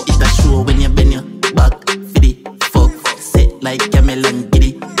toe. It a show when you bend your back, for the fuck. Sit like camel and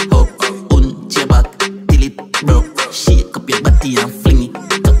giddy up. Hunch your back, till it broke. Shake up your body and fling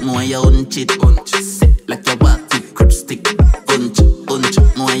it. Talk more you hunch it, sit like you walk with crib stick. Hunch,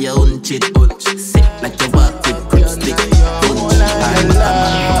 more you hunch it, sit like you walk with crib stick.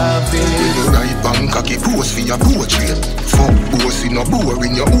 Right bank cocky pose for your portrait. Fuck boss in a bore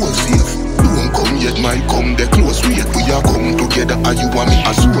in your whole safe. Don't come yet, might come the close wait. We are come together and you want me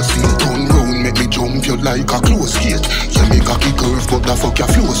associate. Turn round, make me jump you like a close gate. You make a kick curve but the fuck your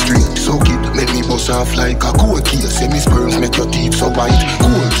flow straight. Suck it, make me bust off like a cold case. Say me sperms make your teeth so white,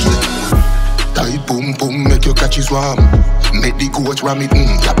 cold gate. Tight boom boom, make your catches warm. Make the coach ram it,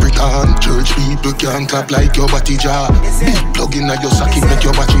 Capricorn. Church people can't clap like your body jar. Big plug in your socket, make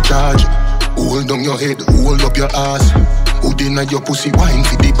your battery charge. Hold down your head, hold up your ass. Hood inna your pussy, wine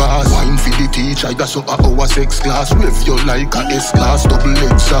for the bars. Wine for the teacher, that's so our sex class. Rev you like a S-class, double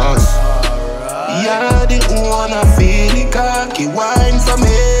exhaust. You're the one I feel the cocky wine for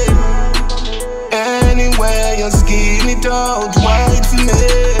me. Anywhere you skin it out, white for me.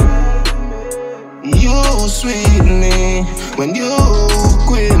 You too sweet me. When you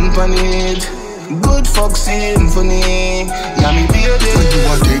queen pan it, good fuck symphony. Yeah, me be a day. When you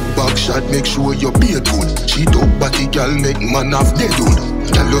a take back shot, make sure you be a good. She top body girl make man have dead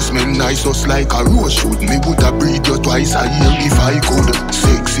dude. Tell you smell nice just like a rose shoot. Me woulda breed you twice a year if I could.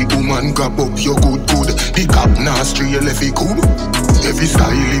 Sexy woman grab up your good. The cap now stray left it cool. Every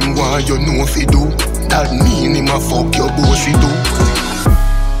style him want you know if he do. That mean him a fuck your bossy too.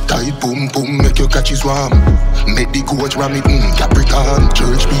 Tight boom boom make your catches warm. Make the coach ram it Capricorn.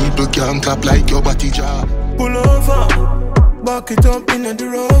 Church people can't clap like your body jar. Pull over, back it up in the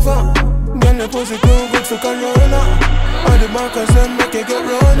Rover. Girl, the pussy too good for Corona. All the backers them make you get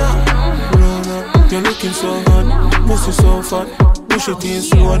Rona. You're looking so hot, pussy so fat. Push it in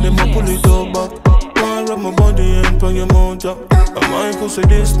slow, then I pull it up back. Rub my body and put your mouth up. I might pussy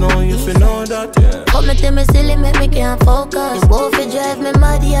this now, if you know that, yeah. Come me tell me silly, make me can't focus. You both you drive me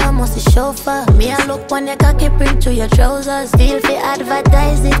mad, yeah, I must be chauffeur. Me I look on your cocky print through your trousers. Still fi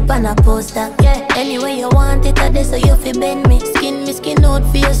advertise it pan a poster. Yeah, anyway you want it, I do so you fi bend me. Skin out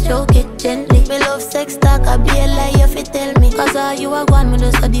for you, stroke it gently. Me love sex talk, I be a lie you fi tell me. Cause all you are gone, me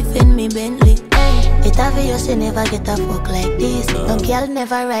just so defend me Bentley. It obvious you never get a fuck like this. No girl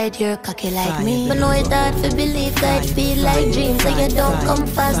never ride your cocky like me. But know it hard to believe that it feel like dreams. So you don't come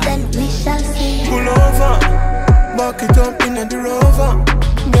fast and we shall see. Pull over, back it up in the Rover.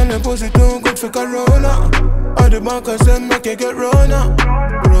 Girl, the pussy too good for Corona. All the backers them make you get Rona.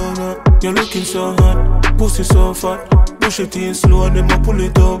 You're looking so hot, pussy so fat. Push it in slow, then I pull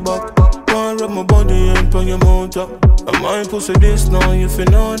it up back. Rub my body and put your mouth up. I might pussy this now, if you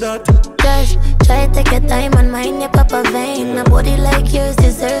know that. Just try to take your time and mind your proper vein. A body like yours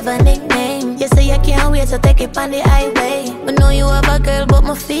deserve a nickname. You say you can't wait to take it on the highway. But know you have a girl, but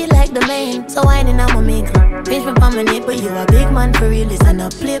me feel like the main. So whining on my make pinch me on my neck, but you a big man for real. It's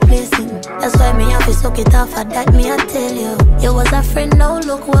not play placing. That's why me have to suck it off. For that me I tell you, you was a friend, now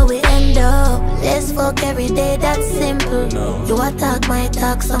look where we end up. Let's fuck every day, that's simple. You attack my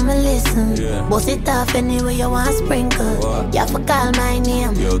talk, so me listen. Bust it off anyway you want sprinkle. You have to call my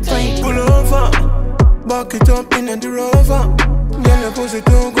name. Pull over, back it up in the Rover. Girl, the pussy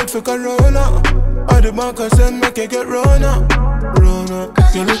too good for Corona. All the backers them make you get Rona.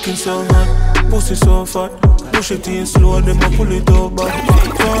 You're looking so hot, pussy so fat. Push it in slow, then I pull it up back.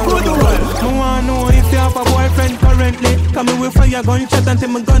 I wanna know if you have a boyfriend currently. Come in with fire gunshot until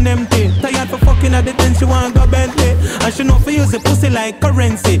my gun empty. Tired for fucking at the tent, she want go Bentley. And she know for use the pussy like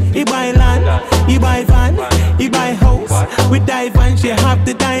currency. He buy land, he buy van, he buy house. We dive and she have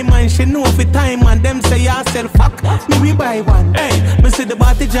the diamond. She know for time and them say yourself fuck. Me we buy one. Hey, me see the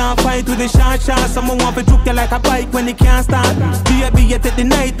body jump fight with the short. Someone want to choke you like a bike when it can't start. Baby, you take the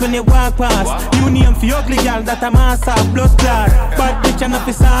night when you walk past. New name for ugly girl that a mass of blood clot. Bad bitch and up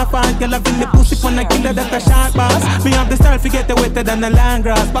is soft and girl up in the pussy for a killer that a sharp boss. Me have the style to get the wetter than the land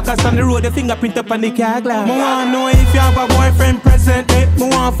grass. Backers on the road, the fingerprint up on the car glass. Me wanna know if you have a boyfriend presently. Me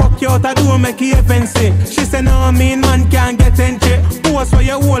wanna fuck you out, I do make you fancy. She say no, mean man can't get entry. Post for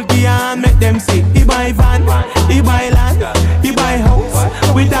your whole gear and make them see. He buy van, he buy land, he buy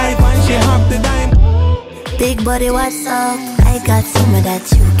house. We dive and she have the dime. Big body, what's up? I got some of that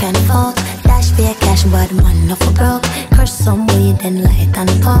you can fuck. Dash for your cash, but man, no for broke. Crush some weed and light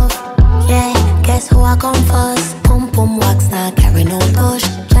and puff. Yeah, guess who I come first? Pum pum wax, not carry no push.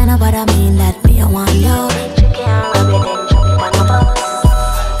 Tryna bother me, let me, I want you. Tricky and rabbit, then jump on the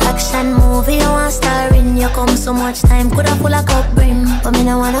bus. Action movie, you want star in. You come so much time, coulda full a cup brim. But me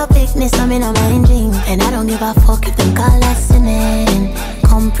no wanna picnic, so me no mind drink. And I don't give a fuck if them call us sinning.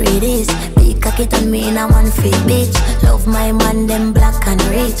 Come pretty this, big cocky on me in a one free bitch. Love my man, them black and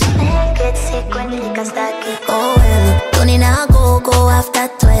rich. Get sick when the liquor start kick. Oh well, Tony now go after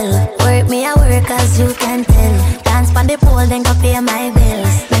 12. Work me a work as you can tell. Dance on the pole, then go pay my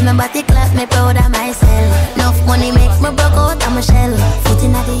bills. Make my body clap, me proud of myself. Enough money make me broke out of my shell. Foot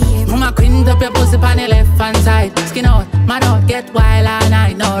in the ear. Mama quint up your pussy on the left hand side. Skin out, man out, get wild all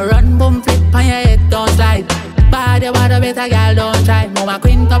night. Now run, boom, flip on your head, don't slide. Bad you water, better girl, don't try. Mama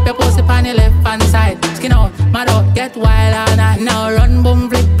quint up your pussy on the left hand side. Skin out, mad out, get wild all night. Now run, boom,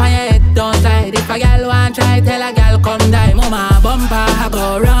 flip on your head, don't slide. If a girl want try, tell a girl come die. Mama bumper, I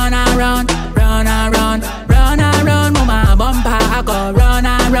go round and round, round and round, round and round. Mama bumper, I go round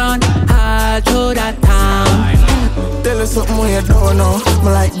and round, all through that town. Tell her something when you don't know. Me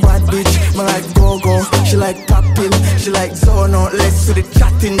like bad bitch, me like go-go. She like popping, she like zono. Let's do the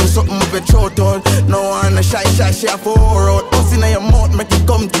chatting, do something with your throat all. No one a shy, she have to pour out. Bust in your mouth, make it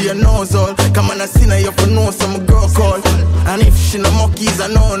come to your nose all. Come on, I see now you for know some girl call. And if she no monkeys, I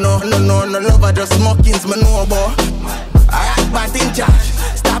no love her, just mockings, me know about. I act bad in charge,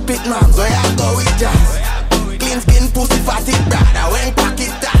 stop it man, so I go with jazz.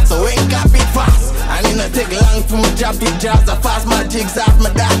 from my drop it jars. I fast my jigs off my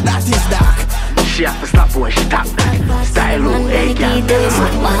dark, that is dark. She have to stop boy, she tap that. Style low, hey girl.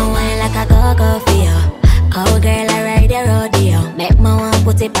 One wine like a go-go for you. Cowgirl, I ride the rodeo. Make my one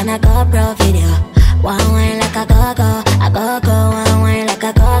put it on a GoPro video. One wine like a go-go, one wine like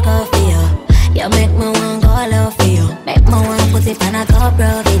a go-go for you. You make me one go low for you. Make me one put it on a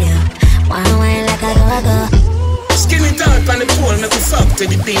GoPro video. One wine like a go-go. Skinny tart on the pole, make you fuck to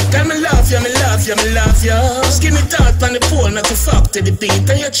the beat. Tell me love you, me love you, me love you. Skinny tart on the pole, make you fuck to the beat.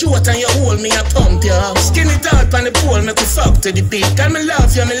 And you throat and you hold me, I pump you. Skinny tart on the pole, make you fuck to the beat. Tell me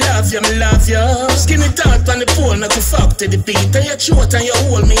love you, me love you, me love you. Skinny tart on the pole, make you fuck to the beat. And you throat and you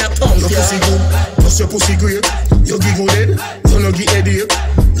hold me, I pump you. Your pussy good, plus your pussy great. You giggle head, you no give headache.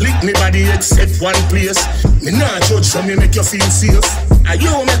 Lick me body except one place. Me not judge from me, make you feel safe. And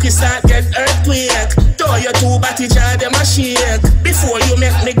you make me start get earthquake. Throw your two body jar, them a shake. Before you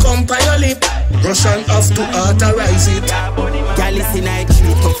make me come by your lip, Russian have to authorize it. Girl, listen, I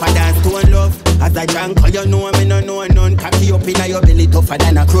treat tougher than stone love. As I drink, you know me no know none. Cocky up in your belly tougher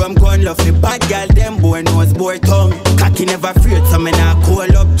than a chrome gun. Love me bad girl, them boy nose, boy tongue. Cocky never afraid, so me not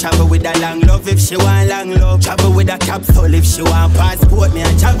call up. Travel with a long love if she want long love. Travel with a capsule if she want passport. Me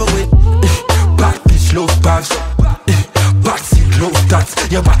and travel with bad bitch love bags. Backseat love tats.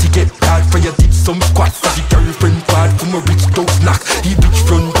 Your body get bad for your dip some squats. She girlfriend bad from a rich dog knock. He bitch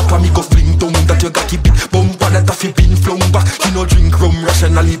front up and me go fling down. That you got keep it bumper that a fi been flung back. She no drink rum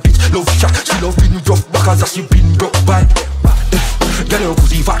rationally bitch love shot. She love been rough back as she been broke bad. Girl your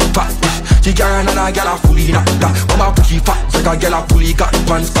pussy fat fat. She carry another girl a fully knocked that. Mama pussy fat, so a girl a fully got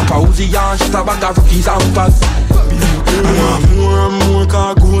pants. Papa Uzi and she's a bag of rookies and fans. I want more and more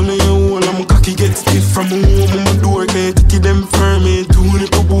car go in your hole. I'm cocky get stiff from home. My door can't take them firm. Ain't too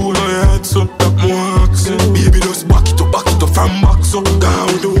little ball. I had so that more action. Baby just back it up from back so. Down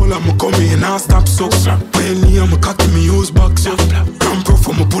with the whole I'm coming and I stop so. Mainly I'm a cocky me use back so. Ram pro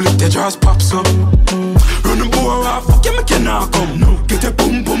for my bullet the jaws pops up. Run the boy off, fuck you make you not come no. Get a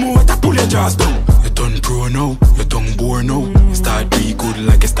boom boom what I pull your jaws down. You done pro now, you done bore now. Start be good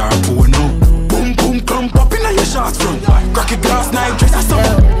like a star poor now. Boom boom come pop in your shots from. Crack a glass night dress or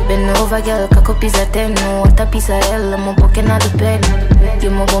something. Bend over girl, cock up piece of 10. What a piece of hell, I'm a bucket out the pen. You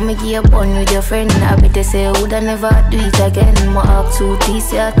mo go me give a bun with your friend. I bet they say woulda never do it again. My ask two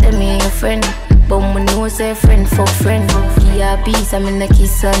teeth, yeah, tell me your friend. But my know say friend for friend. Give a piece, I'm in a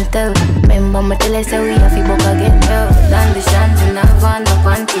kiss and tell. Remember my tell I say we have to buck again. Down the shands and I've on the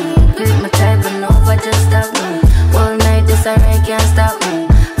panty. Grip my type and over just stop me. All night this alright can't stop me.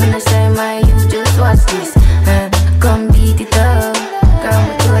 Me no say my you just watch this. Come beat it up. Girl,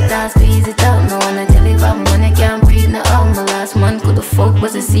 my throat and squeeze it out. No one tell you about money, I can't breathe no out. My last man could the fuck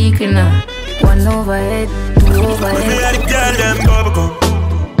was a secret now. One overhead, two overhead. Me had a girl them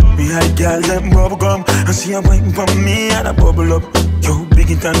bubblegum. Me had a girl them bubblegum. And she a waiting for me and a bubble up. Yo, big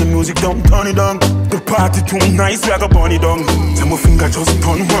it and the music don't turn it down. The party too nice, we a go burn it down. Say my finger just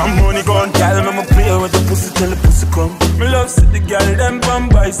turn one money gun. Girl, me play with the pussy till the pussy come. Me love see the girl them on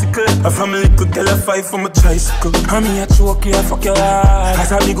bicycle. A family could tell a fight from a tricycle. And me a choke you, a fuck your heart.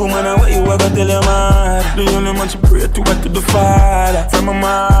 As a big woman, I what you ever tell your man. The only man she pray to God to the Father. From a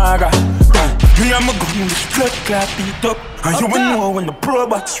mother. Me and my gun, this blood clot beat up. And you will know when the pro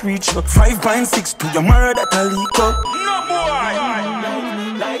box reach up. 5.6 to your murder that I leak up. No boy.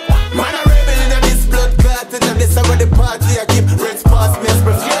 Man a rebel in this blood clot. And this is where the party I keep red spots. Me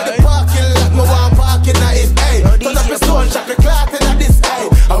express the parking lot. Me want parking at it, hey. Turn up the stone, shot the clot in this, hey.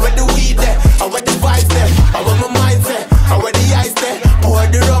 I where the weed there, I where the vibes there. I where my mind there, I where the ice there. Pour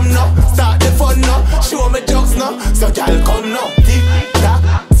the rum now, start the fun now. Show me jokes now, so y'all come now. Tick tock,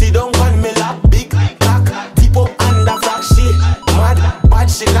 sit down on me lap. Big cock, tip up and the flag. She mad, bad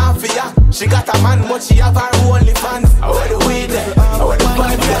she not for ya. She got a man, but she have her only fans. I where the weed there, I where the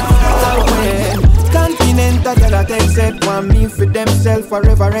vibes there. Continental girl I take set. Want me for themself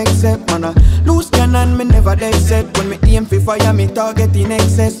forever except. Man a loose cannon me never dead set. When me aim for fire me target in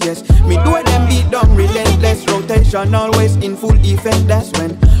excess. Yes, me do them beat down relentless. Rotation always in full effect. That's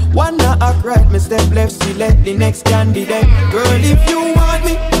when one not act right, me step left, select the next candidate. Girl, if you want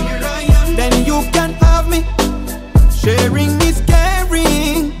me, then you can have me. Sharing is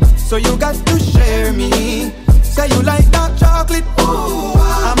caring, so you got to share me. Say you like dark chocolate, ooh,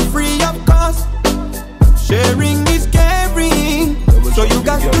 I'm free of cost. Sharing is caring, so you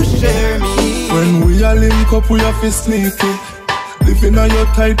got to share me. When we are link up, we are fi sneaky. Living on your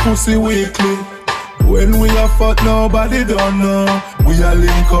tight pussy weekly. When we are fuck, nobody don't know. We are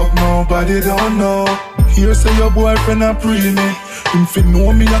link up, nobody don't know. Here say your boyfriend a pre me. Him fi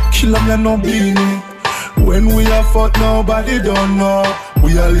know me a kill him, ya no beanie. When we are fuck, nobody don't know.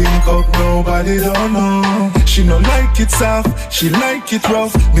 We are link up, nobody don't know. She no like it soft, she like it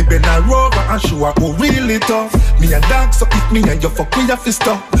rough. Me bend her over and show her who really tough. Me a dog, so if me and you fuck, we have to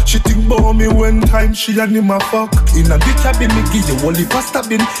stop. She think about me when time she and him a fuck. In a big cabin, me give you only pasta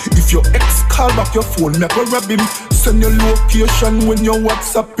bin. If your ex call back your phone, me go rob him. Send your location when you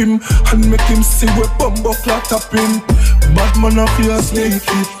WhatsApp him, and make him see where bumbo clot up in. Bad man up here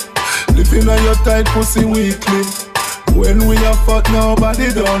sneaky, living on your tight pussy weekly. When we are fuck,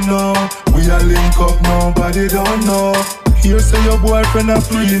 nobody don't know. We are link up, nobody don't know. Here say your boyfriend a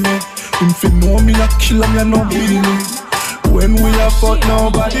free me. If you know me, I kill him, you no really. When we are fuck,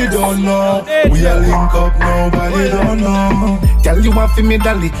 nobody don't know. We are link up, nobody don't know. Tell you want fi me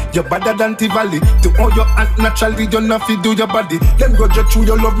dolly, you're better than Tivoli. Do all your aunt naturally, you not fi do your body. Then go just through,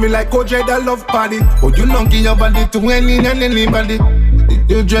 you love me like OJ that love party. Oh, you don't give your body to any and anybody.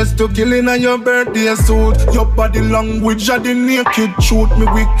 You dress to killing on your birthday suit. Your body language are the naked truth. Me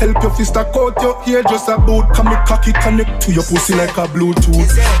we help your fist a coat your hair just a boot. Come me cocky connect to your pussy like a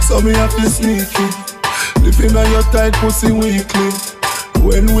Bluetooth. So me have to sneaky, living on your tight pussy weekly.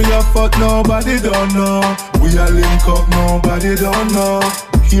 When we are fuck, nobody don't know. We are link up, nobody don't know.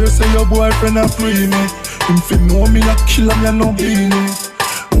 Here say your boyfriend a free me. If you know me, I kill him, you no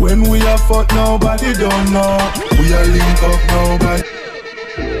beanie. When we are fuck, nobody don't know. We are link up, nobody.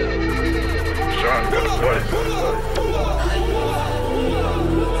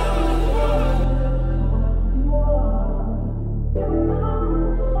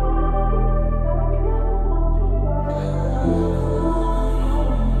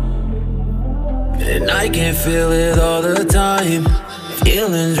 And I can feel it all the time.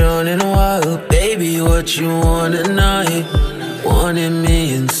 Feelings running wild. Baby, what you want tonight? Wanting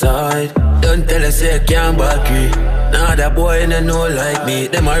me inside. Don't tell us I can't back it. Nah, that boy ain't no like me.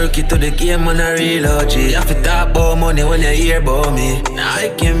 Them a rookie to the game and a real OG. You have to talk about money when you hear about me.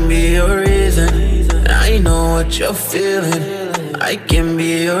 I can be your reason. I know what you're feeling. I can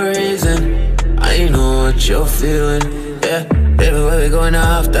be your reason. I know what you're feeling. Yeah. Baby, where we going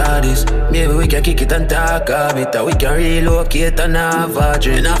after this? Maybe we can kick it and talk of it. Or we can relocate and have a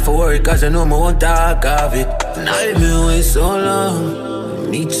drink. Not for worry, cause I know me won't talk of it. And I've been waiting so long.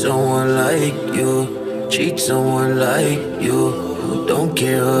 Meet someone like you, treat someone like you, who don't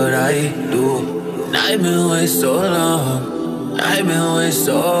care what I do. And I've been waiting so long. I've been waiting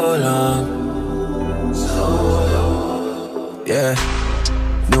so long. Yeah.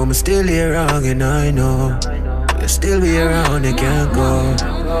 No, I'm still here wrong and I know. You still be around, you can't go.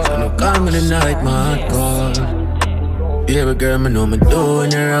 So no come in the night, my heart cold. Baby girl, me know me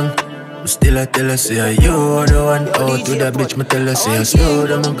doing you wrong. But still I tell her, say you the one. Oh, to that bitch, me tell her, say I slow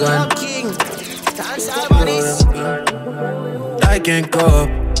them a gun. I can't cope,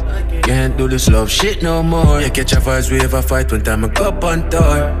 can't do this love shit no more. You catch a fast wave, a fight when time I cup on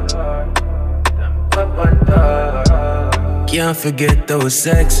tour. Can't forget those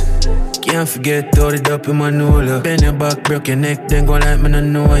sex. Can't forget all the dope in my nula. Bend your back, broke your neck, then go like me no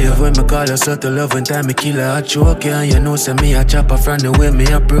know you. When me call you subtle love, when time me kill her, I choke you. And you know say me a chopper from the way me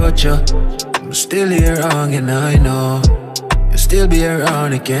approach you. I'm still here wrong and I know. You still be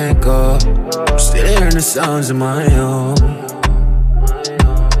around, you can't go. I'm still hearing the sounds of my own.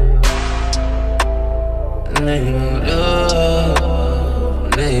 Name of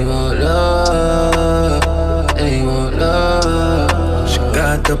love, name of love, name of love.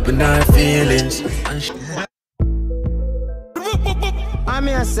 Got up in our feelings. I'm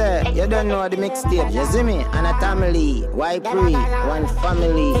here, sir. You don't know the mixtape. You see me? And a family. Why pre? One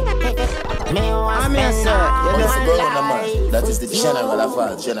family. I'm here, sir. You don't know. That is the general of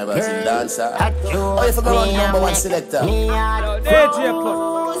all generals in Dancehall. Oh, you forgot about number one selector. DJPUTT.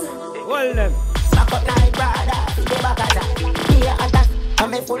 Hold them. Back up like brother. The back attack. Here attack.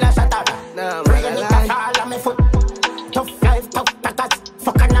 I'm full of shatter. Pray me to fall on my foot. Tough life, tough tackers.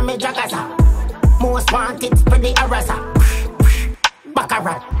 Fuckin' on me jagaza. Most wanted, spread the harasser.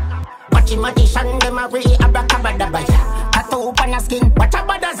 Baccarat. Watch him magician, them a really abracadabra. Tattoo up on her skin, watch her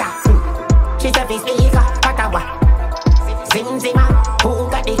badaza. She's a speaker, patawa. Zim zima, who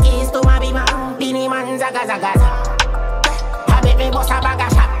got the keys to my bima? Beanie man zaga zagaza. Habit me boss a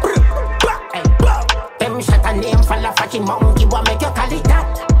bagasha. Them shot and name falla fucking monkey, what make you call it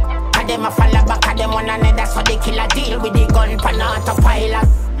that? Them a fall back at them one another, so they kill a deal with the gun pan autopilot.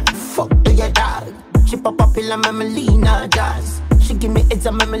 Fuck do your dog. She pop up in a Melina jazz. She give me heads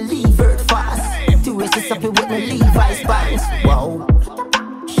and me leave her fast. Two ways to stop it with me Levi's pants. Whoa.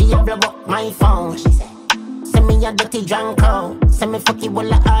 She a blow up my phone. Send me a dirty drunk out. Send me fuck you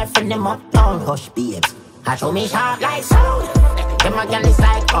all her from them uptown. Hush babes, I show me sharp like sound. Them a girl is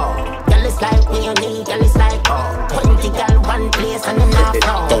like oh, girl is like me you need, girl is like oh. 20 girl one place and them not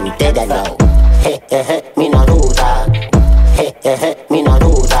wrong. Don't dead alone. Me no do that. Me no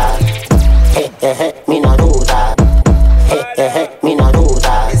do that. Me no do that. Me no do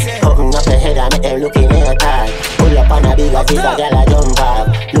that. Open up the head and make them looking at that. Pull up on a bigger zipper, girl a jump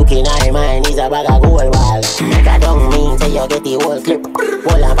up. Looking at him and he's a bag of gold wall. Make a don't mean say you get the whole clip.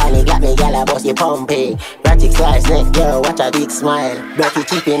 Hold on panic got me, girl a bust the pumpy. Ratchet slice neck, girl watch a big smile. Block it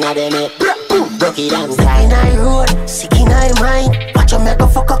chip in a them head. Block it down. Step in a road, sick in a mind. Watch you make a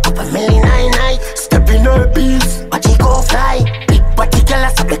fuck up a million night. Step in her beats, watch it go fly. Big body girl a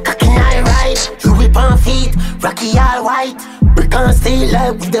stop the cock in a ride. You whip on feet, rocky all white. Brick on steel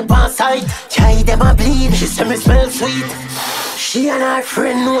like with the pan side. Chai them a bleed, she say me smell sweet. She and her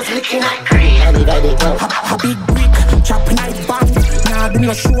friend nose licking like cream. A big brick, chopping like bang. Nah do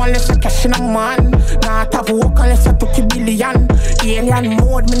no show unless you cash in a man. Nah have work unless you took a billion. Alien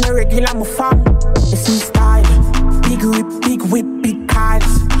mode, me no regular my fam. It's in style, big whip, big cars.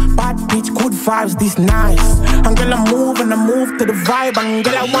 Bad bitch, good vibes, this nice. And girl I move to the vibe. And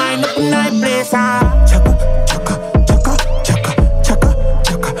girl I wind up in night place. Chaka, chaka, chaka, chaka, chaka,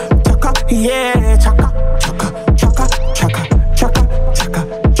 chaka, chaka, yeah, chaka, chaka, chaka, chaka, chaka, chaka,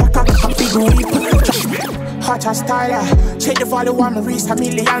 chaka. A big whip, hot as style. Check the volume, I'm reach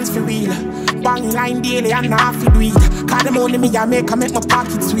millions for real. Bang line daily and half it do it. Cause them only me I make my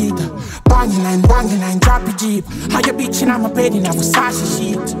pocket sweet. Bang line, drop it jeep. How you bitchin' on my bed in a Versace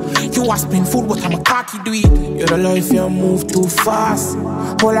sheet. You a spin food but I'm a cocky do it. You don't know if you move too fast.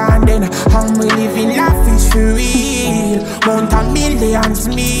 Hold on then, I'm living life is for real. Mount a millions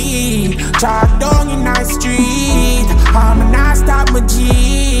me. Talk down in the street. I'm not stop my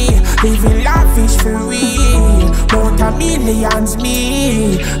G. Living life is for real. Mount a millions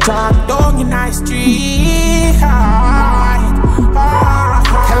me. Talk down in the street.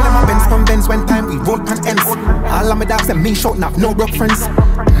 Tell them I bends from Benz when time we roll pan ends. All of my dogs and me short have no broke friends.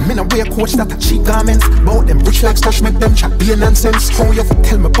 Me no wear coach that a cheap garments. Bout them rich like stash make them chat be a nonsense. How you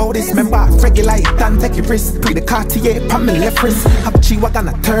tell me about this? Remember I regular it and take it risk. Pre the Cartier pan me left wrist. Have a G-Wagon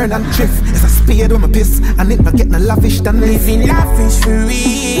a turn and drift. It's a spade with my piss. And it not get no lavish than living lavish for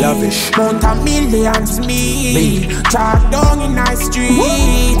real. Lavish. Mount a millions me. Talk down in the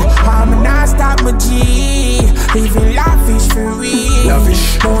street. I'm not stop my G. Living lavish for real.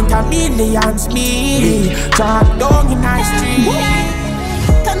 Lavish. Mount a millions me. Talk down in the street.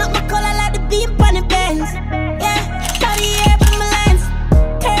 Turn up my color like the beam on the Benz. Yeah, carry air from my lens.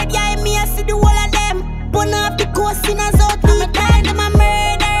 Third eye me, I see the whole of them. Burn off the coast in a zone. I'm a kind of my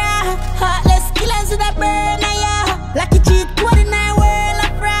murderer. Heartless killers with a burner, yeah. Like a cheat code in a world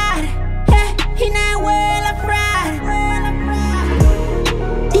of fraud. Yeah, in a world of fraud.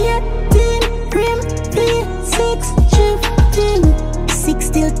 18, Prim, 3, 6, 15. 6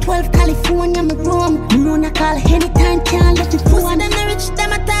 till 12, California, my room. You know I call anytime, can't let it fool. Them the rich,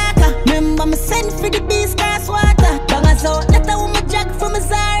 them attacker. Remember me send for the beast, grass water. Bangers out, let a woman jack from a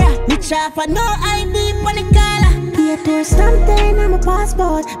Zara. Rich off, I no ID on the collar. Peter something on my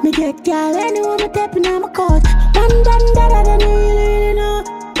passport. Me get girl anyone me tapping on my coat. One done, then you really know.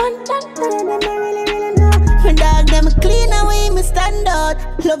 One done, then you really know. My dog, them clean away, me stand out.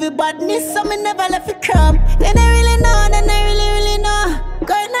 Love your badness, so me never left it crumb. Then I really know, then I really know.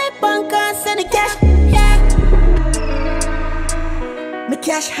 Go in my bank and send the cash, yeah. Me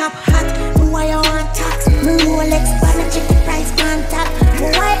cash hop hot, me wire on tax. Me Rolex, banner check the price contact. Me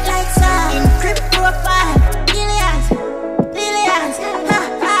white like sun, encrypt profile. Millions, ha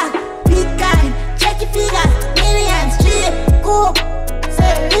ha. Big kind, check your figures. Millions, cheap, cool.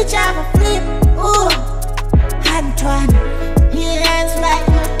 Say rich have a flip, ooh. Antoine, millions like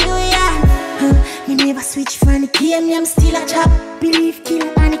my billion. Me never switch from the game, I'm still a chop. Believe, kill,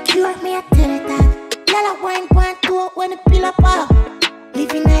 and the cure, me I tell it that. Yellow wine, point to when the pill up up.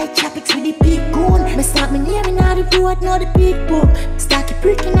 Living night tropics with the big goon. Me start me naming out the road, now the big book. Start to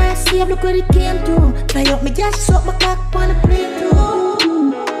break and I save, look what it came to. Fly up me gas, up my cock on the plate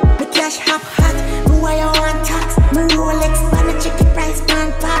too. Me cash hop hot, me wire on tax. Me Rolex, banner check the price,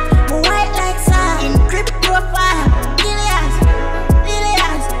 pan pack. Me white like sun, encrypt profile. Millions,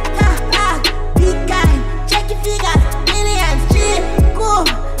 ha ha. Big guy, check your figures. Millions, cheap, cool.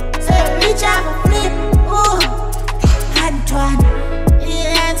 Say rich have a flip, ooh. Antoine.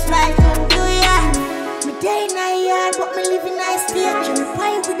 Like me day in a yard, but me live in a stage. Me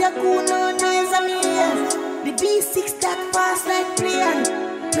fight with a goon, no noise on me ears. The B6 that fast like plane.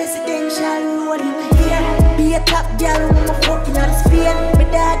 Presidential road in my hair. Be a top girl when I'm fucking out of speed. Me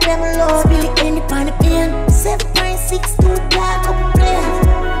dog them low, spill it any pan of pain. 7.62 dark up players.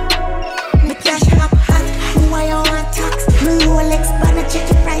 Me cash hop hot, me wire on tax. Me Rolex, banner check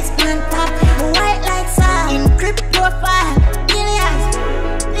the price, pan top. Me white like sun, encrypt profile. Millions,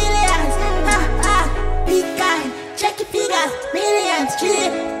 ha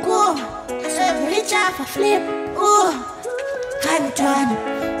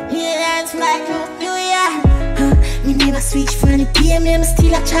switch from the game, I'm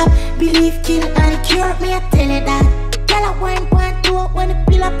still a chop. Believe, kill, and cure, me I tell you that. Girl, I wine, point to up when the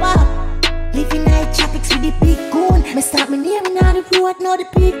pill up up. Living night tropics with the big goon. Me start my name now the road, now the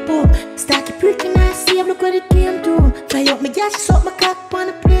big boom. Start the pretty nice, see look what it came to. Fly up my gas, suck my cock on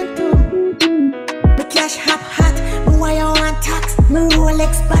the plane too. My cash hot, my wire on tax. My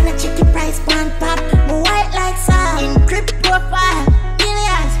Rolex pan a check the price pan pop. My white like salt, encrypt profile.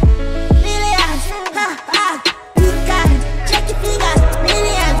 Millions, ha, big guy, check your figures,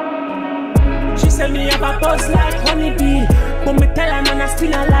 millions. She said me have a buzz like honeybee, but me tell her man I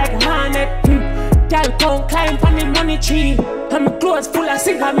still a like hornet. Girl come climb on the money tree, and my clothes full of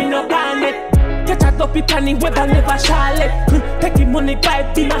cigar, me no garnet. Get a top it on the weather, never Charlotte. Take the money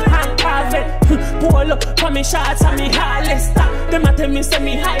pipe in my hand carpet. Pull up for me shots and me harless. Them a tell me say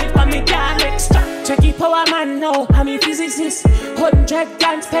me hype and me can't extra. Check it power man now, I'm a physicist. 100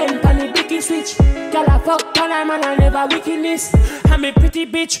 grand spent on the biggie switch. Girl I fuck on her man, I never wickedness. I'm a pretty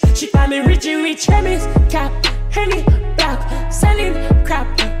bitch, she call me Richie Rich. Chemis, cap, Henny, black, selling crap.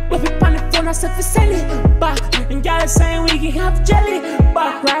 Whip it on the phone, I said for sell it back. And girl saying we can have jelly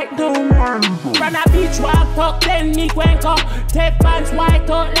back right now, man. Run a beach, walk, fuck, then me quenko. Take pants, white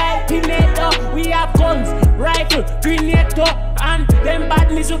out like pinato. We have guns, rifle, grenade and them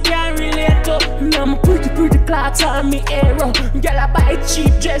badness you can't relate to. Now I'm pretty clocks on me arrow. Girl I buy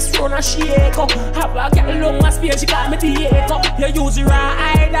cheap dress, run a Chico. Have a girl long my spear, she call me Diego. You use your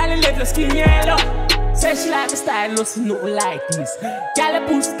eye, darling, let the skin yellow. Say she like the style, no see no like this. Girl a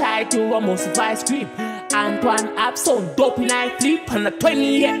push tight to almost vice grip. Antoine app sound dope in I flip. And the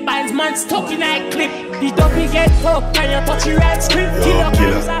 28 binds man stuck in I clip. The dopey get fucked and you touch your right script.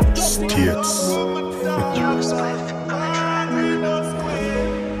 Killer States.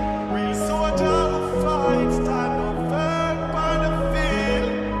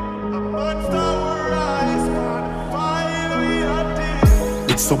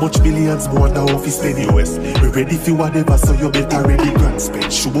 So much billions more than office spend US. We ready for whatever, so you better ready grand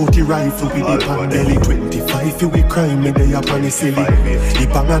spend. Shoot out the rifle with the pan belly. 25 for we crime, me they up on the silly. The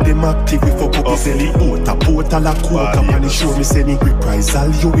bang of them active, we fuck up the silly. Portal a quota, man, show me sending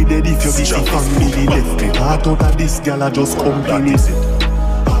reprisal. You be dead if you be the family left. The heart out of this girl, I just come in it.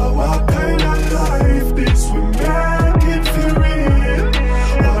 Our kind of life, this we make it feel real.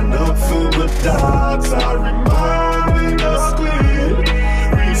 One up for the dogs, I remind us clean.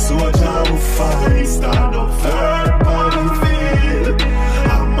 Soldier who fight, stand up firm on the field.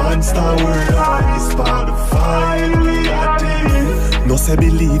 A monster will rise by the fight we are deal. No say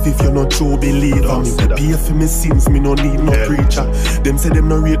believe if you not true believer. Me the pay for me sins, me no need no preacher. Them say them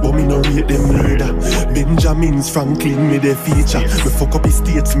no rate, but me no rate them neither. Benjamins, Franklin, me the feature. Me fuck up the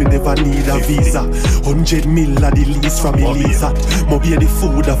states, me never need a visa. 100 mil at the least from Elizat. Mo be the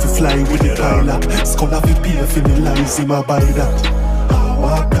food that fi fly with the pilot. Scholar fi pay for me lives, him a buy that.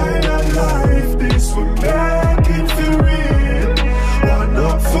 What kind of life this will make it feel real? One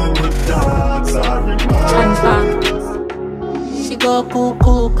up for the dogs, I remind. She go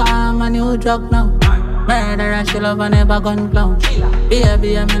cuckoo, calm a new drug now. Murder and she love a never gun clown.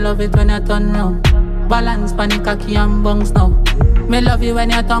 Baby, I me love it when you turn round. Balance panic cocky and bungs now. Me love you when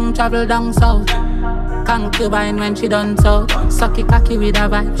your tongue travel down south. Concubine when she done so. Sucky cocky with a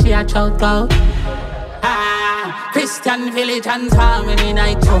vibe, she a chout out. Christian village and harmony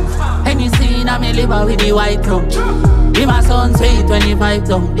night show. Any scene I me live with the white rum. Be my son sweet 25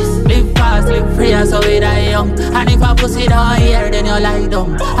 down. Live fast, live free so we die young. And if I pussy down here then you lie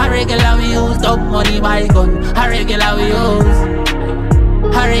down. A regular we use dog money buy gun. A regular we use.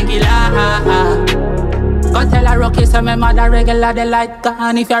 A regular. Go tell a Rocky say me mother regular the light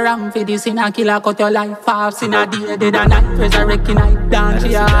gone. If you're wrong for this in a killer cut your life off. Sin a day dead a night resurrecting night dance.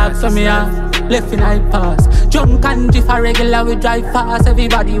 She a so me a left in night pass. Drunk and jiff a regular we drive fast.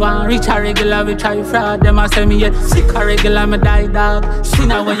 Everybody want rich a regular we try fraud. Them a say me yet sick a regular me die dog.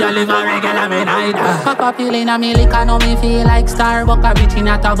 Sin a way you live a regular me die dog. Papa feeling a me liquor know me feel like Starbucks. A bitch in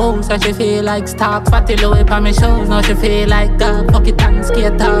a taboo so she feel like stocks. Fatty low up on me shows now she feel like dog. Fuck it and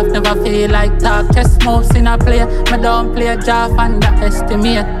skate off never feel like talk. Chest mouse in a play, me don't play job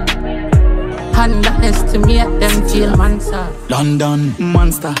underestimate. Underestimate them feel monster. London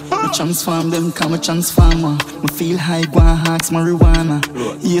monster, me transform them, come me transformer. Me feel high, go and hearts marijuana.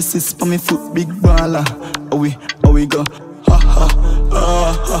 Yes, it's for me foot big baller. Oh we go. Ha ha ha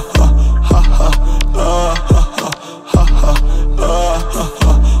ha ha ha ha ha ha ha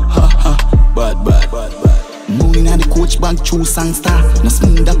ha. Bad. Moving at the coach bag, true songster. No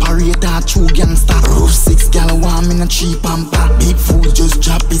smooth operator, true gangster. Roof 6 gal want I'm in a cheap pamper. Big fool just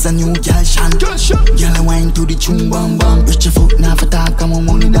drop is a new girl shan. Girl I wine to the tune bam bam. Reach your foot now for talk, come on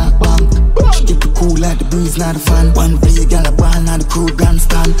money dark bang. She keep it cool like the breeze, not the fan. One play girl a ball, not the crew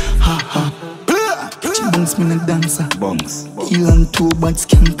grandstand. Ha ha. She bunks me a dancer. Bunks. Heel and two bad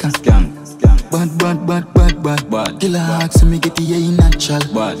skanker. Bad. Till I ask me get the air natural.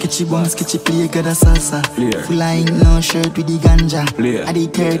 Catchy bunks, catchy play, got a salsa. Flying no shirt with the ganja. I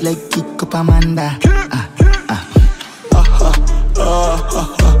did third like kick up Amanda.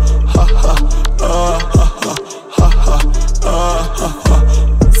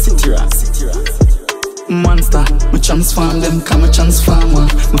 Monster, me transform them, come a transformer.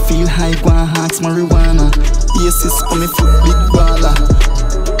 Me feel high, go and hawks marijuana. Aces on me foot, big baller.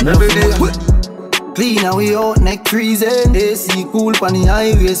 Every day, clean and we out, neck freezing. AC cool, pan the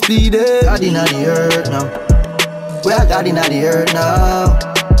highway speeding. God inna the earth now. We are God inna the earth now.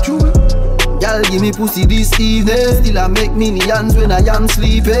 Y'all give me pussy this evening. Still I make millions when I am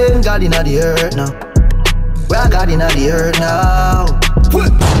sleeping. God inna the earth now. We are God inna the earth now.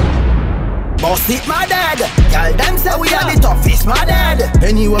 Boss it my dad. Y'all them say we are the toughest my dad.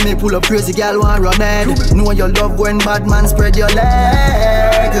 Anyway me pull up crazy girl want run head. Know your love when bad man spread your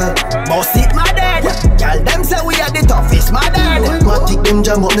leg. Boss it my dad. Y'all them say we are the toughest my dad. Matic them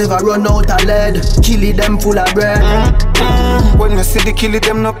jam up never run out of lead. Kill them full of bread. When me see the kill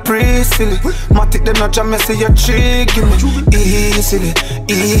them no pre-silly. Matic them no jam me say you tricking me.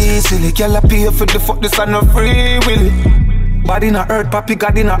 Easily Girl I pay for the fuck this and no free willy. Body in a earth, papi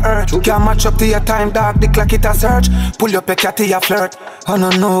God in a earth. Can't match up to your time, dog, the clock it a search. Pull up a cat to your flirt. I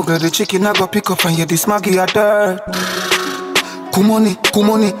don't know, girl, the chicken I go pick up and you this maggie a dirt.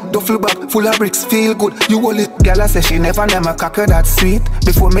 Kumoni, duffel bag full of bricks, feel good, you hold it. Girl I say she never cock her that sweet.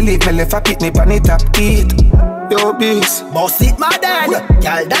 Before me leave, me left a pit me pan it up teeth. Yo, beast. Boss it, my dad.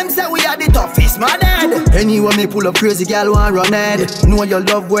 Girl, them say we are the toughest, my dad. Anyway, me pull up crazy, girl, want run head. Know your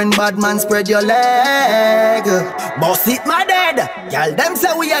love when bad man spread your leg. Boss it, my dad. Girl, them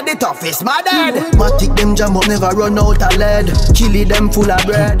say we are the toughest, my dad. Matic them jam up, never run out of lead. Kill them full of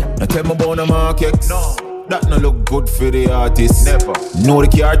bread. I tell me about the market. No. That no look good for the artist. Never. Know the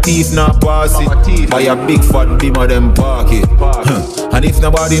car thief not pass it. Buy a big fat beamer them park it. And if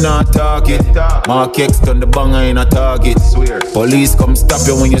nobody not talk it, Mark X turn the banger in a target. Police come stop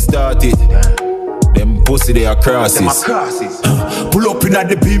you when you start it. Them pussy they are crosses. Pull up in at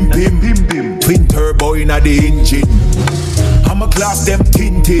the bim. Twin turbo in at the engine. I'm a glass them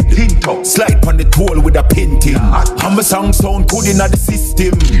tinted. Slide on the toll with a painting. I'm a sound good in the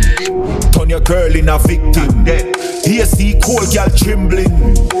system. Turn your girl in a victim. Here see cold girl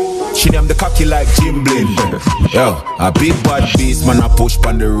trembling. She name the cocky like Jimbling. Yo, a big bad beast man I push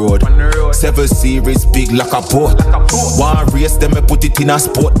on the road. 7 series big like a boat. One race them I put it in a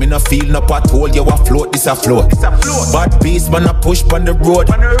sport. Me no feel no patrol, you a float, this a float. Bad beast man I push on the road.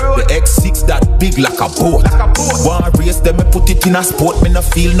 The X6 that big like a boat. One race them I put it in a sport. Me no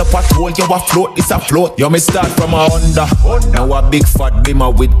feel no patrol, you a float, this a float. Yo me start from a Honda. Now a big fat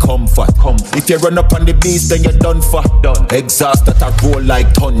beamer with comfort. If you run up on the beast then you done for. Exhaust that a roll like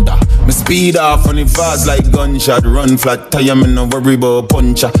thunder. Me speed off on the fast like gunshot. Run flat tire, me no worry about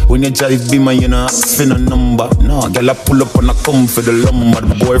puncher. When you drive beamer, you know ask for no number. No, girl I pull up and I come for the lumber.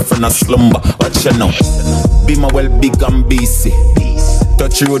 The boyfriend a slumber. Watch you now. Beamer well big and busy.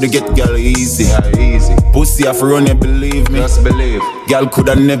 Touch road to get girl easy. Pussy have run, you believe me. Just believe. Girl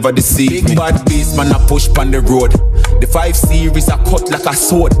coulda never deceive me. Big bad beast man I push on the road. The 5 series are cut like a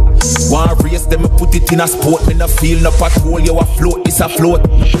sword. One race them I put it in a sport. Me no feel no patrol, you a float, this a float.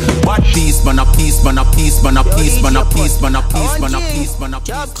 Bad beast man a peace, man a peace, man a peace, man a peace, man a peace, man a peace, man a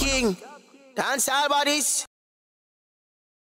peace. King, dance all bodies.